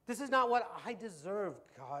 This is not what I deserve,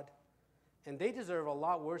 God. And they deserve a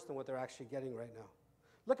lot worse than what they're actually getting right now.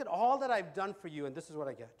 Look at all that I've done for you, and this is what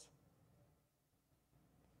I get.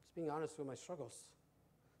 Just being honest with my struggles.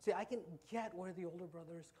 See, I can get where the older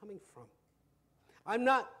brother is coming from. I'm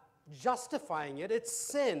not justifying it. It's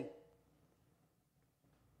sin.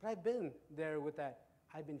 But I've been there with that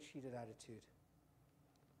I've been cheated attitude.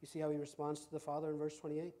 You see how he responds to the father in verse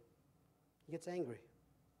 28? He gets angry.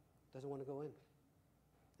 Doesn't want to go in.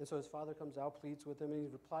 And so his father comes out, pleads with him, and he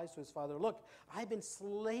replies to his father, look, I've been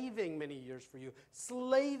slaving many years for you.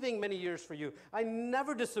 Slaving many years for you. I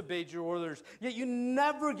never disobeyed your orders, yet you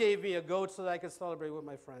never gave me a goat so that I could celebrate with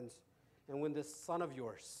my friends. And when this son of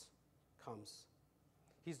yours comes,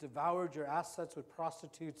 he's devoured your assets with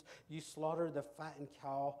prostitutes. You slaughtered the fattened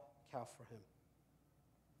calf for him.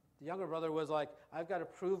 The younger brother was like, I've got to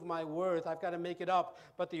prove my worth. I've got to make it up.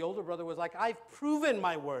 But the older brother was like, I've proven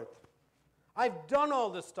my worth. I've done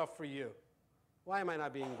all this stuff for you. Why am I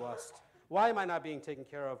not being blessed? Why am I not being taken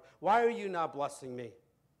care of? Why are you not blessing me?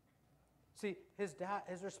 See, his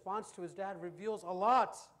response to his dad reveals a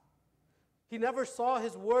lot. He never saw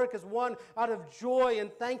his work as one out of joy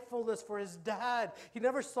and thankfulness for his dad. He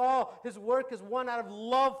never saw his work as one out of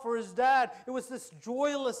love for his dad. It was this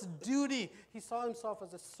joyless duty. He saw himself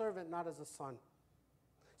as a servant, not as a son.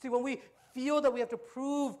 See, when we feel that we have to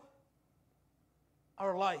prove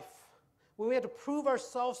our life, when we have to prove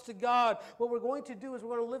ourselves to God, what we're going to do is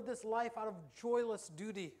we're going to live this life out of joyless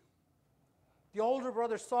duty. The older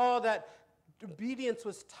brother saw that obedience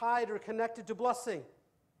was tied or connected to blessing.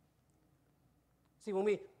 See, when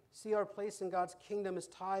we see our place in God's kingdom is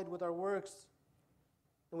tied with our works,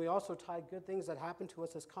 and we also tie good things that happen to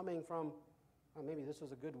us as coming from, maybe this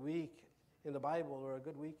was a good week in the Bible or a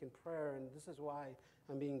good week in prayer, and this is why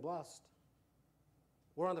I'm being blessed.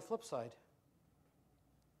 We're on the flip side.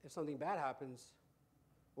 If something bad happens,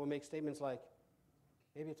 we'll make statements like,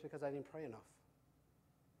 maybe it's because I didn't pray enough.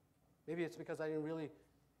 Maybe it's because I didn't really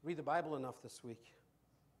read the Bible enough this week.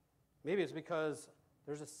 Maybe it's because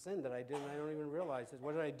there's a sin that I did and I don't even realize it.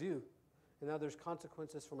 What did I do? And now there's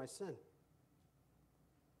consequences for my sin.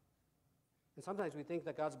 And sometimes we think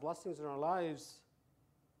that God's blessings in our lives,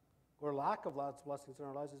 or lack of God's blessings in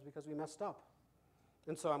our lives, is because we messed up.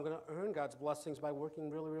 And so I'm going to earn God's blessings by working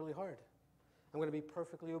really, really hard. I'm going to be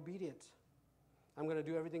perfectly obedient. I'm going to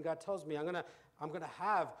do everything God tells me. I'm going to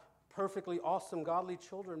have perfectly awesome, godly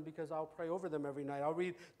children because I'll pray over them every night. I'll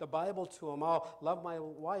read the Bible to them. I'll love my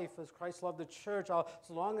wife as Christ loved the church. As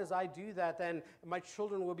long as I do that, then my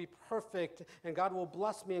children will be perfect, and God will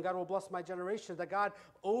bless me, and God will bless my generation. That God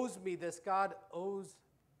owes me this. God owes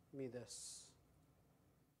me this.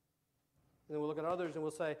 And then we'll look at others and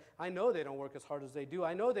we'll say, I know they don't work as hard as they do.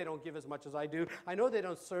 I know they don't give as much as I do. I know they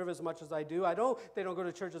don't serve as much as I do. I know they don't go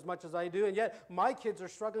to church as much as I do. And yet my kids are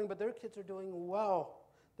struggling, but their kids are doing well.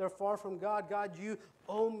 They're far from God. God, you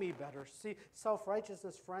owe me better. See,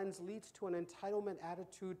 self-righteousness, friends, leads to an entitlement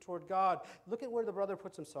attitude toward God. Look at where the brother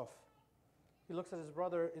puts himself. He looks at his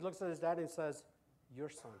brother, he looks at his dad and says, your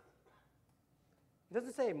son. He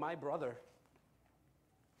doesn't say, my brother.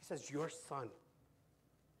 He says, your son.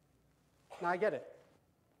 Now, I get it.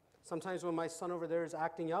 Sometimes when my son over there is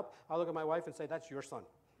acting up, I'll look at my wife and say, that's your son,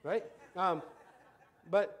 right?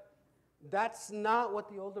 But that's not what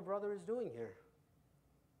the older brother is doing here.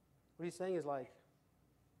 What he's saying is like,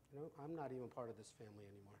 I'm not even part of this family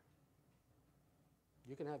anymore.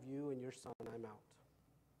 You can have you and your son, I'm out.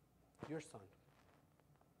 Your son.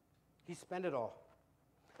 He spent it all.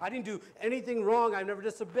 I didn't do anything wrong. I've never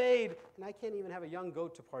disobeyed. And I can't even have a young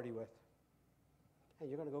goat to party with. And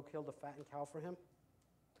you're going to go kill the fattened cow for him?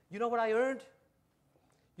 You know what I earned?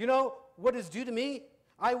 You know what is due to me?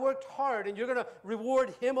 I worked hard, and you're going to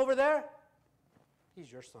reward him over there?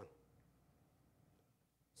 He's your son.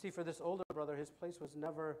 See, for this older brother, his place was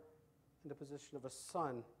never in the position of a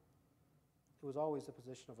son. It was always the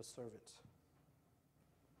position of a servant.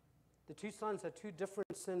 The two sons had two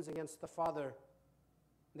different sins against the father.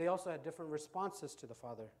 They also had different responses to the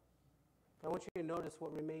father. But I want you to notice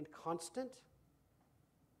what remained constant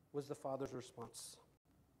was the father's response.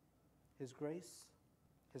 His grace,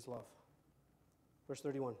 his love. Verse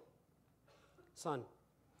 31. Son,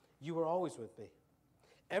 you were always with me.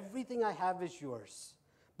 Everything I have is yours.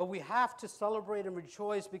 But we have to celebrate and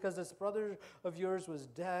rejoice because this brother of yours was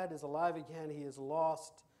dead, is alive again, he is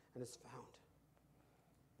lost, and is found.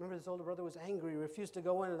 Remember, this older brother was angry, refused to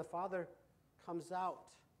go in, and the father comes out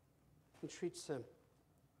and treats him.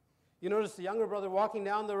 You notice the younger brother walking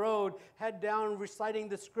down the road, head down, reciting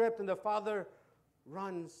the script, and the father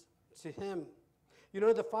runs to him. You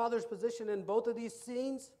know the father's position in both of these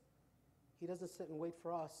scenes? He doesn't sit and wait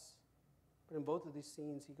for us, but in both of these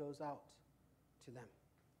scenes, he goes out to them.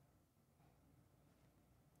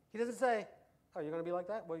 He doesn't say, oh, you're going to be like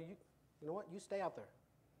that? Well, you know what? You stay out there.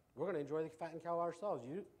 We're going to enjoy the fattened cow ourselves.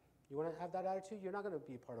 You want to have that attitude? You're not going to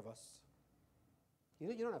be a part of us.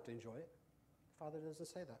 You don't have to enjoy it. The father doesn't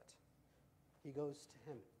say that. He goes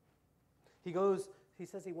to him. He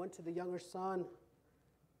says he went to the younger son.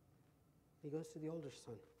 He goes to the older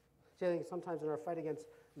son. See, I think sometimes in our fight against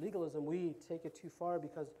legalism, we take it too far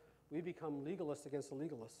because we become legalists against the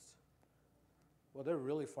legalists. Well, they're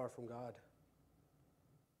really far from God.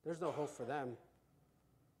 There's no hope for them.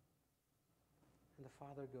 And the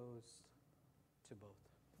father goes to both.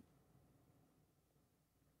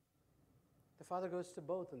 The father goes to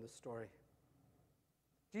both in this story.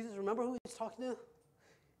 Jesus, remember who he's talking to?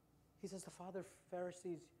 He says, the father,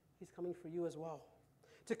 Pharisees, he's coming for you as well.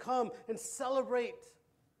 To come and celebrate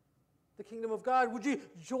the kingdom of God. Would you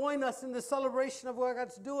join us in the celebration of what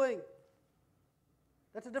God's doing?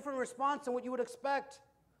 That's a different response than what you would expect.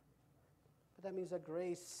 But that means that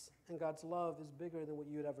grace and God's love is bigger than what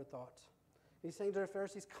you had ever thought. He's saying to the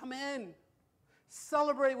Pharisees, come in,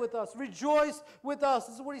 celebrate with us, rejoice with us.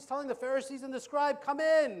 This is what he's telling the Pharisees and the scribe, come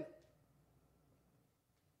in.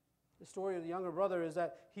 The story of the younger brother is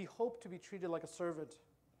that he hoped to be treated like a servant.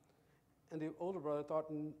 And the older brother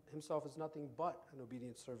thought himself as nothing but an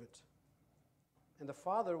obedient servant. And the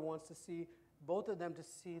father wants to see both of them to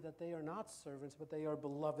see that they are not servants, but they are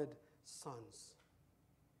beloved sons.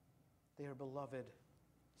 They are beloved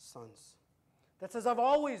sons. That says, I've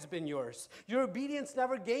always been yours. Your obedience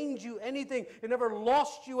never gained you anything. It never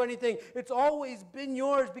lost you anything. It's always been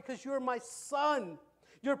yours because you're my son.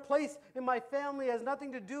 Your place in my family has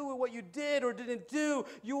nothing to do with what you did or didn't do.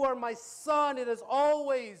 You are my son. It has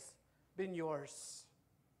always been yours.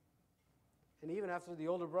 And even after the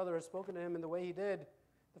older brother has spoken to him in the way he did,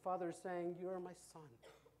 the father is saying, you are my son.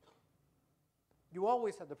 You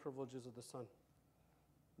always had the privileges of the son.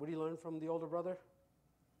 What do you learn from the older brother?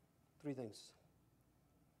 3 things.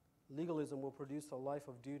 Legalism will produce a life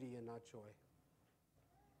of duty and not joy.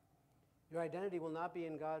 Your identity will not be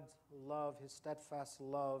in God's love, his steadfast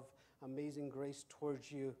love, amazing grace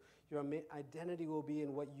towards you. Your identity will be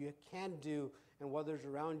in what you can do and what others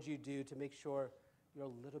around you do to make sure you're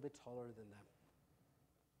a little bit taller than them.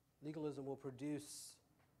 Legalism will produce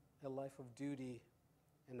a life of duty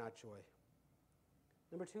and not joy.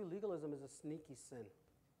 Number 2, legalism is a sneaky sin.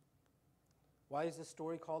 Why is this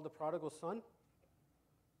story called the prodigal son?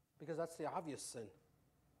 Because that's the obvious sin.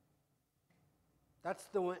 That's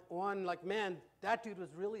the one, like, man, that dude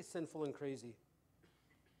was really sinful and crazy.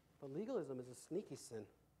 But legalism is a sneaky sin.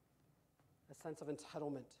 A sense of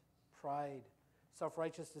entitlement, pride,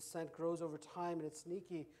 self-righteous dissent grows over time, and it's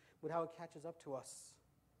sneaky with how it catches up to us.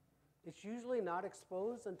 It's usually not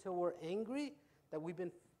exposed until we're angry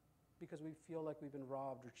because we feel like we've been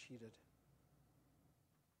robbed or cheated.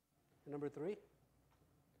 And number 3,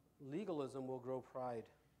 legalism will grow pride.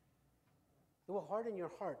 It will harden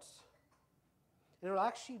your hearts. And it will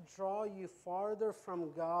actually draw you farther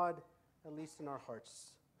from God, at least in our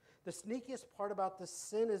hearts. The sneakiest part about this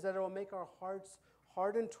sin is that it will make our hearts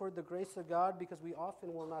harden toward the grace of God because we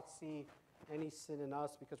often will not see any sin in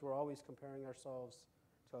us because we're always comparing ourselves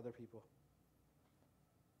to other people.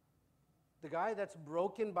 The guy that's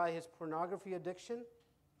broken by his pornography addiction,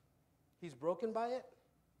 he's broken by it,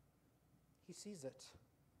 he sees it.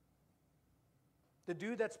 The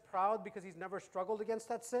dude that's proud because he's never struggled against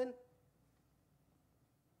that sin,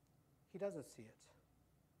 he doesn't see it.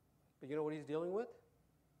 But you know what he's dealing with?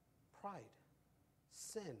 pride,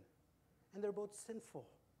 sin, and they're both sinful.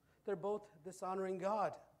 They're both dishonoring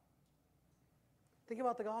God. Think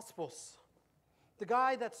about the Gospels. The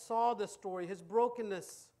guy that saw this story, his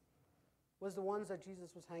brokenness, was the ones that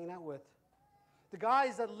Jesus was hanging out with. The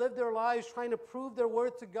guys that lived their lives trying to prove their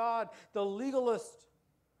worth to God, the legalists,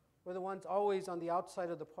 were the ones always on the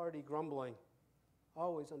outside of the party grumbling,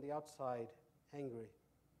 always on the outside angry.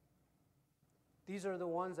 These are the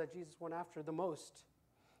ones that Jesus went after the most.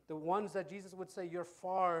 The ones that Jesus would say, you're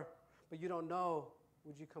far, but you don't know.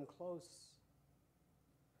 Would you come close?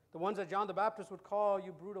 The ones that John the Baptist would call,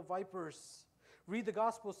 you brood of vipers. Read the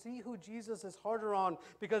gospel, see who Jesus is harder on,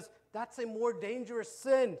 because that's a more dangerous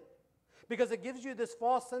sin. Because it gives you this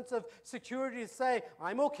false sense of security to say,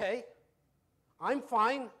 I'm okay, I'm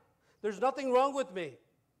fine, there's nothing wrong with me.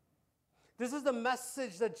 This is the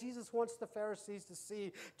message that Jesus wants the Pharisees to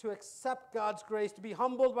see, to accept God's grace, to be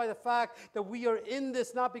humbled by the fact that we are in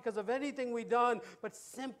this not because of anything we've done, but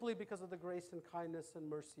simply because of the grace and kindness and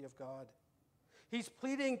mercy of God. He's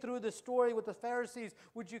pleading through the story with the Pharisees,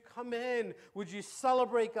 would you come in? Would you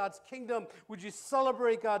celebrate God's kingdom? Would you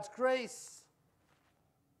celebrate God's grace?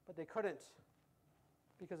 But they couldn't,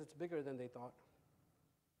 because it's bigger than they thought.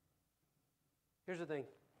 Here's the thing.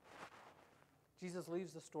 Jesus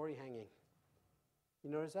leaves the story hanging. You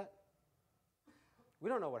notice that? We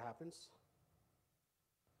don't know what happens.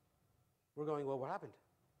 We're going, well, what happened?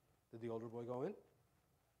 Did the older boy go in?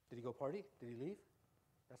 Did he go party? Did he leave?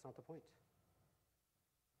 That's not the point.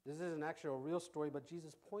 This isn't actually a real story, but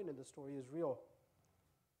Jesus' point in the story is real.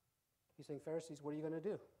 He's saying, Pharisees, what are you going to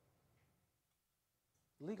do?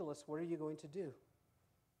 Legalists, what are you going to do?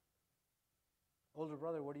 Older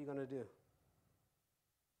brother, what are you going to do?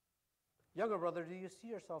 Younger brother, do you see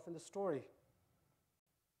yourself in the story?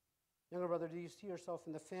 Younger brother, do you see yourself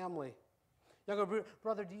in the family? Younger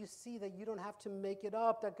brother, do you see that you don't have to make it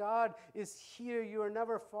up, that God is here, you are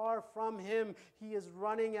never far from Him, He is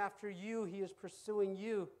running after you, He is pursuing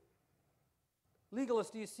you?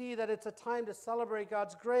 Legalist, do you see that it's a time to celebrate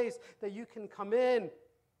God's grace, that you can come in?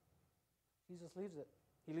 Jesus leaves it.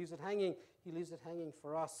 He leaves it hanging. He leaves it hanging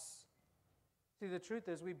for us. See, the truth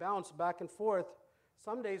is we bounce back and forth.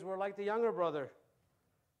 Some days we're like the younger brother.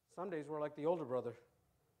 Some days we're like the older brother.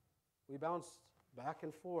 We bounce back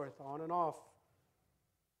and forth, on and off.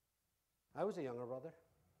 I was a younger brother.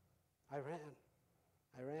 I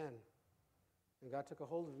ran. And God took a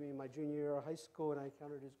hold of me in my junior year of high school, and I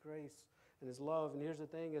encountered His grace and His love. And here's the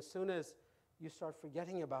thing, as soon as you start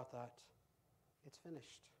forgetting about that, it's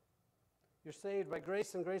finished. You're saved by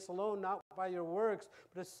grace and grace alone, not by your works.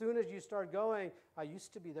 But as soon as you start going, I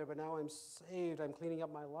used to be there, but now I'm saved. I'm cleaning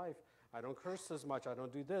up my life. I don't curse as much. I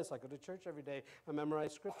don't do this. I go to church every day. I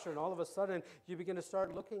memorize Scripture. And all of a sudden, you begin to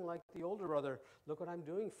start looking like the older brother. Look what I'm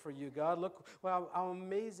doing for you, God. Look how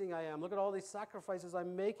amazing I am. Look at all these sacrifices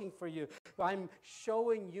I'm making for you. I'm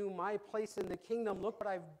showing you my place in the kingdom. Look what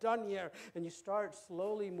I've done here. And you start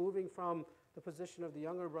slowly moving from the position of the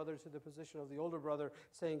younger brother to the position of the older brother,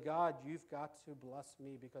 saying, God, you've got to bless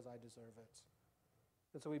me because I deserve it.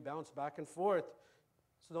 And so we bounce back and forth.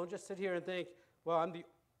 So don't just sit here and think, well,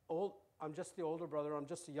 I'm just the older brother, I'm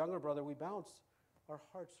just the younger brother. We bounce. Our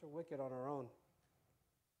hearts are wicked on our own.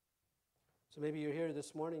 So maybe you're here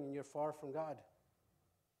this morning and you're far from God.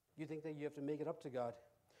 You think that you have to make it up to God.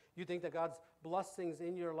 You think that God's blessings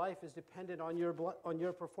in your life is dependent on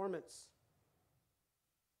your performance.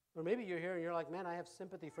 Or maybe you're here and you're like, man, I have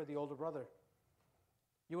sympathy for the older brother.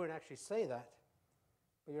 You wouldn't actually say that,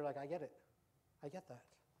 but you're like, I get it. I get that.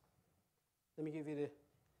 Let me give you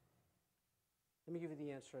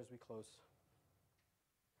the answer as we close.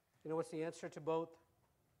 You know what's the answer to both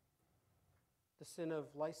the sin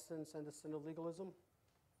of license and the sin of legalism?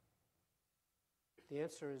 The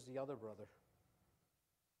answer is the other brother.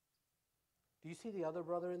 Do you see the other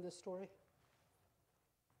brother in this story?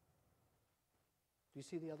 Do you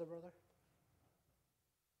see the other brother?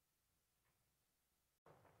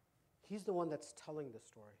 He's the one that's telling the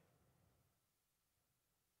story.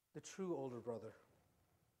 The true older brother.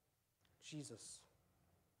 Jesus.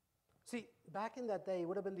 See, back in that day, it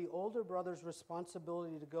would have been the older brother's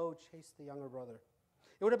responsibility to go chase the younger brother.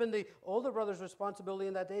 It would have been the older brother's responsibility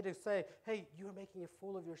in that day to say, hey, you're making a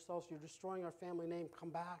fool of yourselves. You're destroying our family name.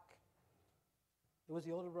 Come back. It was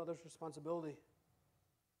the older brother's responsibility.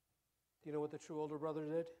 Do you know what the true older brother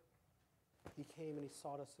did? He came and He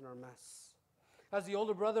sought us in our mess. As the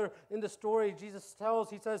older brother in the story, Jesus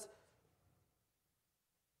tells, He says,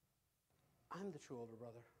 I'm the true older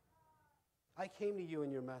brother. I came to you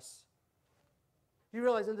in your mess. You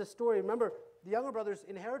realize in this story, remember, the younger brother's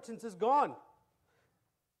inheritance is gone.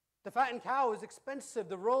 The fattened cow is expensive.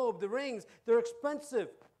 The robe, the rings, they're expensive.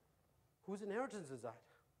 Whose inheritance is that?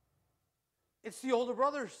 It's the older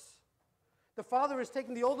brothers. The father is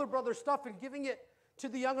taking the older brother's stuff and giving it to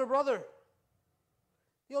the younger brother.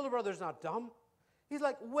 The older brother's not dumb. He's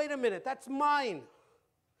like, wait a minute, that's mine.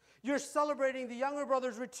 You're celebrating the younger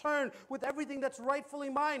brother's return with everything that's rightfully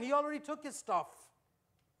mine. He already took his stuff.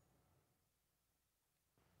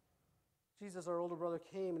 Jesus, our older brother,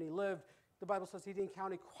 came and he lived. The Bible says he didn't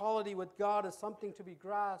count equality with God as something to be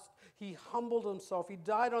grasped. He humbled himself. He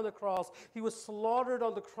died on the cross. He was slaughtered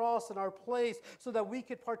on the cross in our place so that we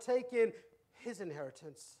could partake in his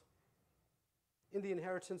inheritance, in the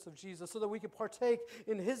inheritance of Jesus, so that we could partake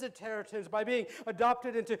in his inheritance by being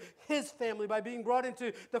adopted into his family, by being brought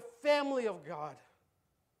into the family of God.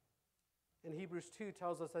 And Hebrews 2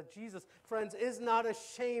 tells us that Jesus, friends, is not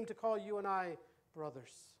ashamed to call you and I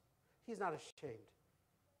brothers. He's not ashamed.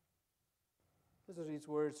 Listen to these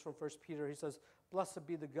words from 1 Peter. He says, "Blessed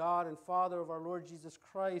be the God and Father of our Lord Jesus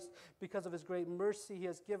Christ. Because of his great mercy, he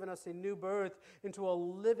has given us a new birth into a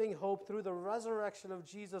living hope through the resurrection of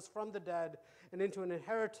Jesus from the dead and into an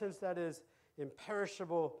inheritance that is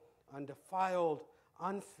imperishable, undefiled,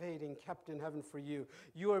 unfading, kept in heaven for you.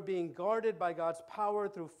 You are being guarded by God's power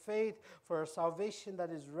through faith for a salvation that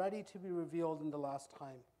is ready to be revealed in the last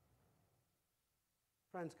time."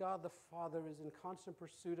 Friends, God the Father is in constant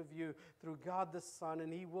pursuit of you through God the Son,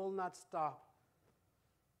 and he will not stop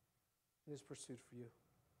in his pursuit for you.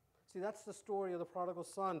 See, that's the story of the prodigal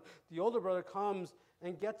son. The older brother comes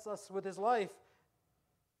and gets us with his life.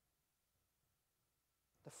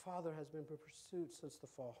 The father has been in pursuit since the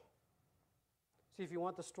fall. See, if you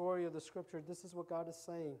want the story of the scripture, this is what God is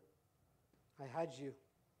saying. I had you.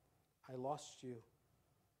 I lost you.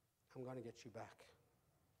 I'm going to get you back.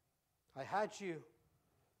 I had you.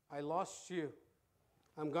 I lost you.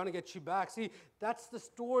 I'm going to get you back. See, that's the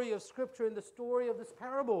story of Scripture and the story of this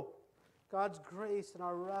parable. God's grace and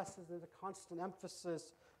our rest is the constant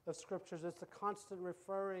emphasis of Scriptures. It's the constant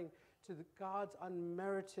referring to God's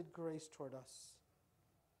unmerited grace toward us.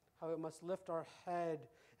 How it must lift our head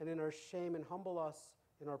and in our shame and humble us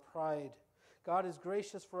in our pride. God is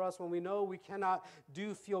gracious for us when we know we cannot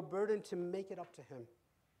feel burdened to make it up to him.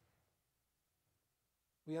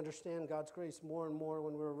 We understand God's grace more and more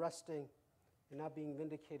when we're resting and not being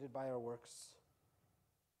vindicated by our works.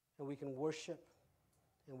 And we can worship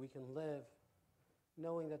and we can live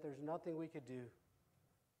knowing that there's nothing we could do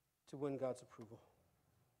to win God's approval.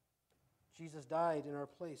 Jesus died in our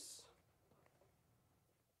place.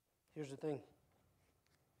 Here's the thing.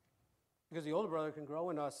 Because the older brother can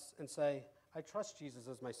grow in us and say, I trust Jesus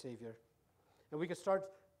as my Savior. And we can start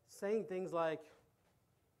saying things like,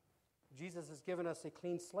 Jesus has given us a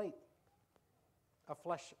clean slate,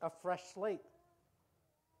 a fresh slate.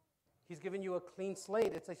 He's given you a clean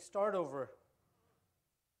slate. It's a start over.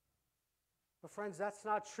 But friends, that's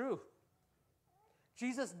not true.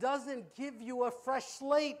 Jesus doesn't give you a fresh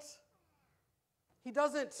slate. He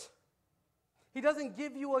doesn't. He doesn't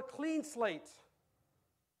give you a clean slate.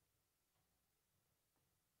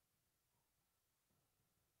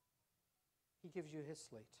 He gives you his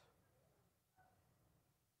slate.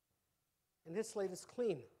 And his slate is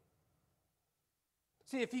clean.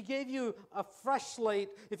 See, if he gave you a fresh slate,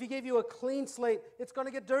 if he gave you a clean slate, it's going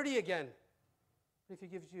to get dirty again. But if he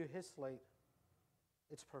gives you his slate,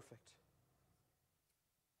 it's perfect.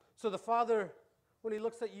 So the Father, when he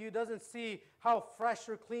looks at you, doesn't see how fresh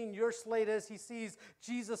or clean your slate is. He sees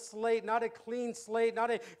Jesus' slate, not a clean slate,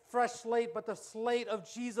 not a fresh slate, but the slate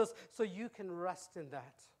of Jesus, so you can rest in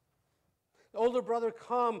that. The older brother,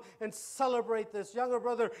 come and celebrate this. Younger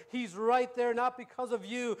brother, he's right there, not because of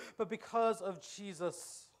you, but because of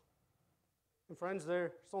Jesus. And friends,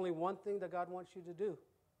 there's only one thing that God wants you to do.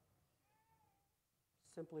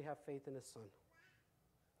 Simply have faith in his Son.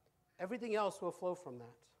 Everything else will flow from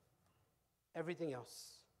that. Everything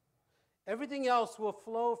else. Everything else will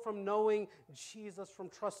flow from knowing Jesus, from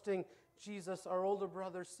trusting Jesus, our older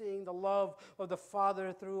brother, seeing the love of the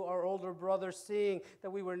Father through our older brother, seeing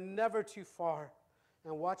that we were never too far,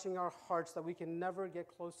 and watching our hearts that we can never get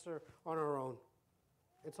closer on our own.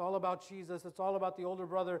 It's all about Jesus. It's all about the older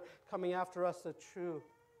brother coming after us, the true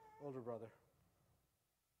older brother.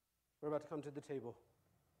 We're about to come to the table.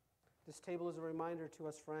 This table is a reminder to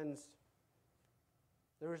us, friends.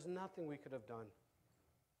 There is nothing we could have done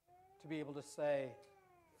to be able to say,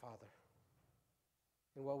 Father.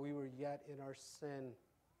 And while we were yet in our sin,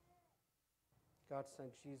 God sent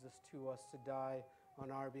Jesus to us to die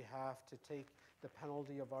on our behalf, to take the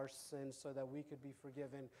penalty of our sins so that we could be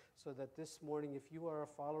forgiven, so that this morning, if you are a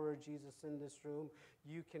follower of Jesus in this room,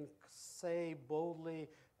 you can say boldly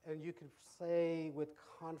and you can say with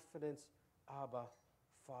confidence, Abba,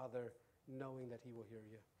 Father, knowing that he will hear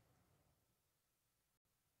you.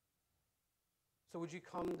 So would you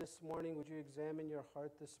come this morning? Would you examine your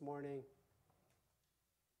heart this morning?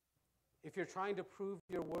 If you're trying to prove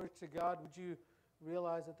your worth to God, would you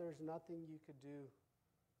realize that there's nothing you could do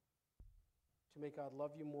to make God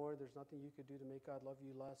love you more? There's nothing you could do to make God love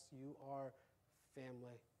you less. You are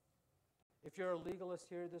family. If you're a legalist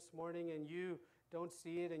here this morning and you don't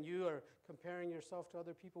see it and you are comparing yourself to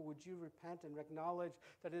other people, would you repent and acknowledge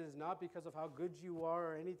that it is not because of how good you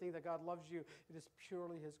are or anything that God loves you? It is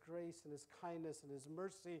purely His grace and His kindness and His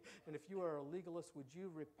mercy. And if you are a legalist, would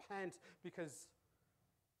you repent? Because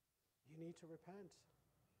you need to repent.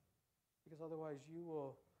 Because otherwise you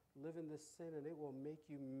will live in this sin and it will make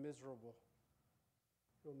you miserable.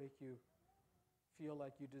 It will make you feel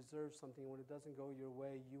like you deserve something. When it doesn't go your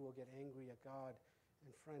way, you will get angry at God.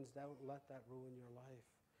 And friends, don't let that ruin your life.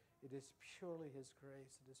 It is purely His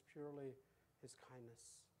grace. It is purely His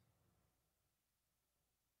kindness.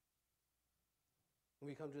 When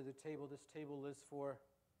we come to the table, this table is for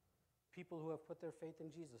people who have put their faith in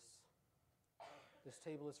Jesus. This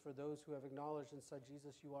table is for those who have acknowledged and said,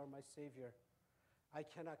 Jesus, you are my Savior. I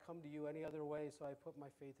cannot come to you any other way, so I put my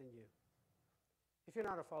faith in you. If you're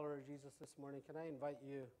not a follower of Jesus this morning, can I invite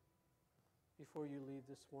you, before you leave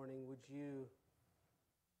this morning, would you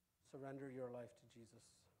surrender your life to Jesus?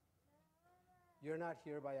 You're not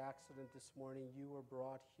here by accident this morning. You were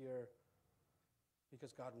brought here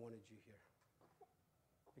because God wanted you here,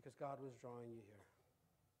 because God was drawing you here.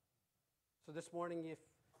 So this morning, if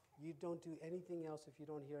you don't do anything else, if you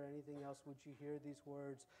don't hear anything else, would you hear these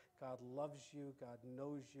words? God loves you, God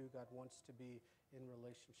knows you, God wants to be in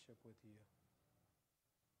relationship with you.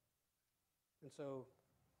 And so,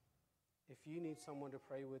 if you need someone to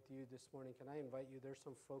pray with you this morning, can I invite you? There's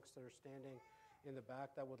some folks that are standing in the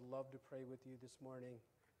back that would love to pray with you this morning.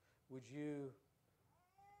 Would you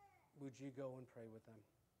go and pray with them?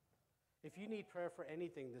 If you need prayer for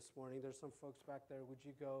anything this morning, there's some folks back there. Would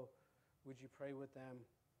you go? Would you pray with them?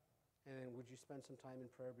 And would you spend some time in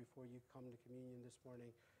prayer before you come to communion this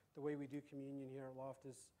morning? The way we do communion here at Loft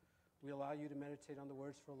is we allow you to meditate on the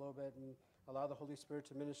words for a little bit and allow the Holy Spirit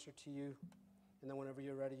to minister to you. And then whenever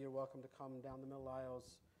you're ready, you're welcome to come down the middle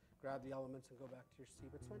aisles, grab the elements, and go back to your seat.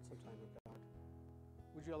 But spend some time with God.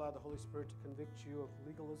 Would you allow the Holy Spirit to convict you of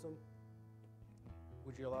legalism?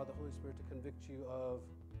 Would you allow the Holy Spirit to convict you of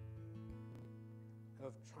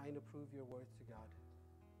trying to prove your worth to God?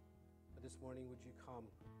 But this morning, would you come?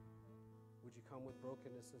 Would you come with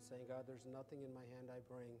brokenness and saying, God, there's nothing in my hand I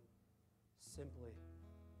bring, simply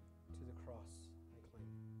to the cross I cling.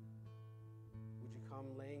 Would you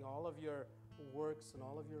come laying all of your works and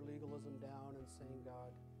all of your legalism down and saying,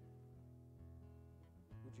 God,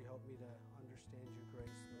 would you help me to understand your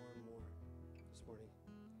grace more and more this morning?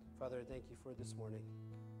 Father, I thank you for this morning.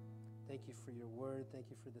 Thank you for your word. Thank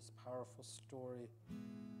you for this powerful story.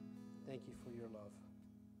 Thank you for your love.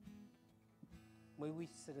 May we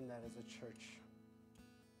sit in that as a church.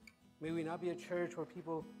 May we not be a church where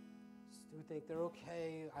people who think they're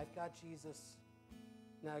okay, I've got Jesus.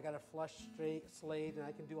 Now I got a straight slate and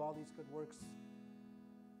I can do all these good works.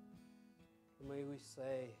 And may we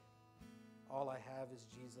say, all I have is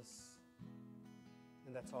Jesus,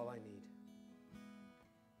 and that's all I need.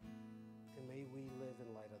 And may we live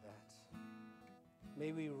in light of that.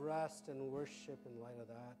 May we rest and worship in light of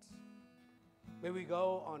that. May we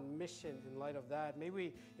go on mission in light of that. May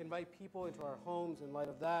we invite people into our homes in light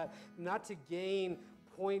of that, not to gain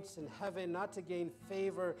points in heaven, not to gain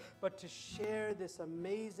favor, but to share this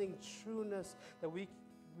amazing trueness that we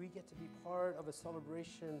get to be part of a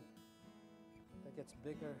celebration that gets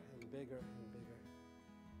bigger and bigger and bigger.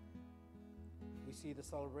 We see the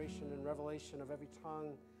celebration and revelation of every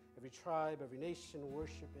tongue, every tribe, every nation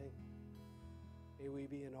worshiping. May we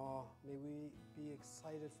be in awe. May we be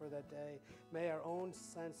excited for that day. May our own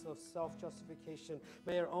sense of self-justification,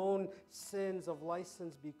 may our own sins of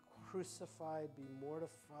license be crucified, be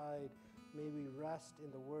mortified. May we rest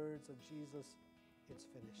in the words of Jesus, it's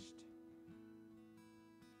finished.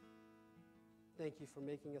 Thank you for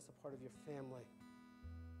making us a part of your family.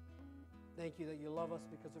 Thank you that you love us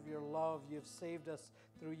because of your love. You have saved us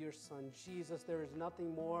through your Son, Jesus. There is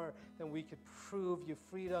nothing more than we could prove. You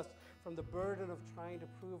freed us from the burden of trying to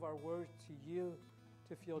prove our worth to you,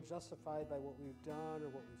 to feel justified by what we've done or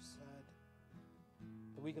what we've said.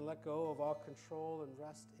 That we can let go of all control and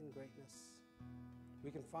rest in greatness.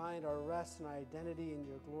 We can find our rest and our identity in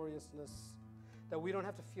your gloriousness. That we don't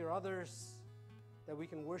have to fear others. That we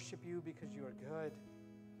can worship you because you are good.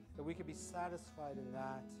 That we can be satisfied in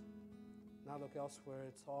that. Not look elsewhere.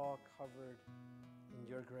 It's all covered in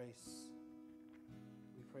your grace.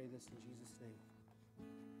 We pray this in Jesus' name.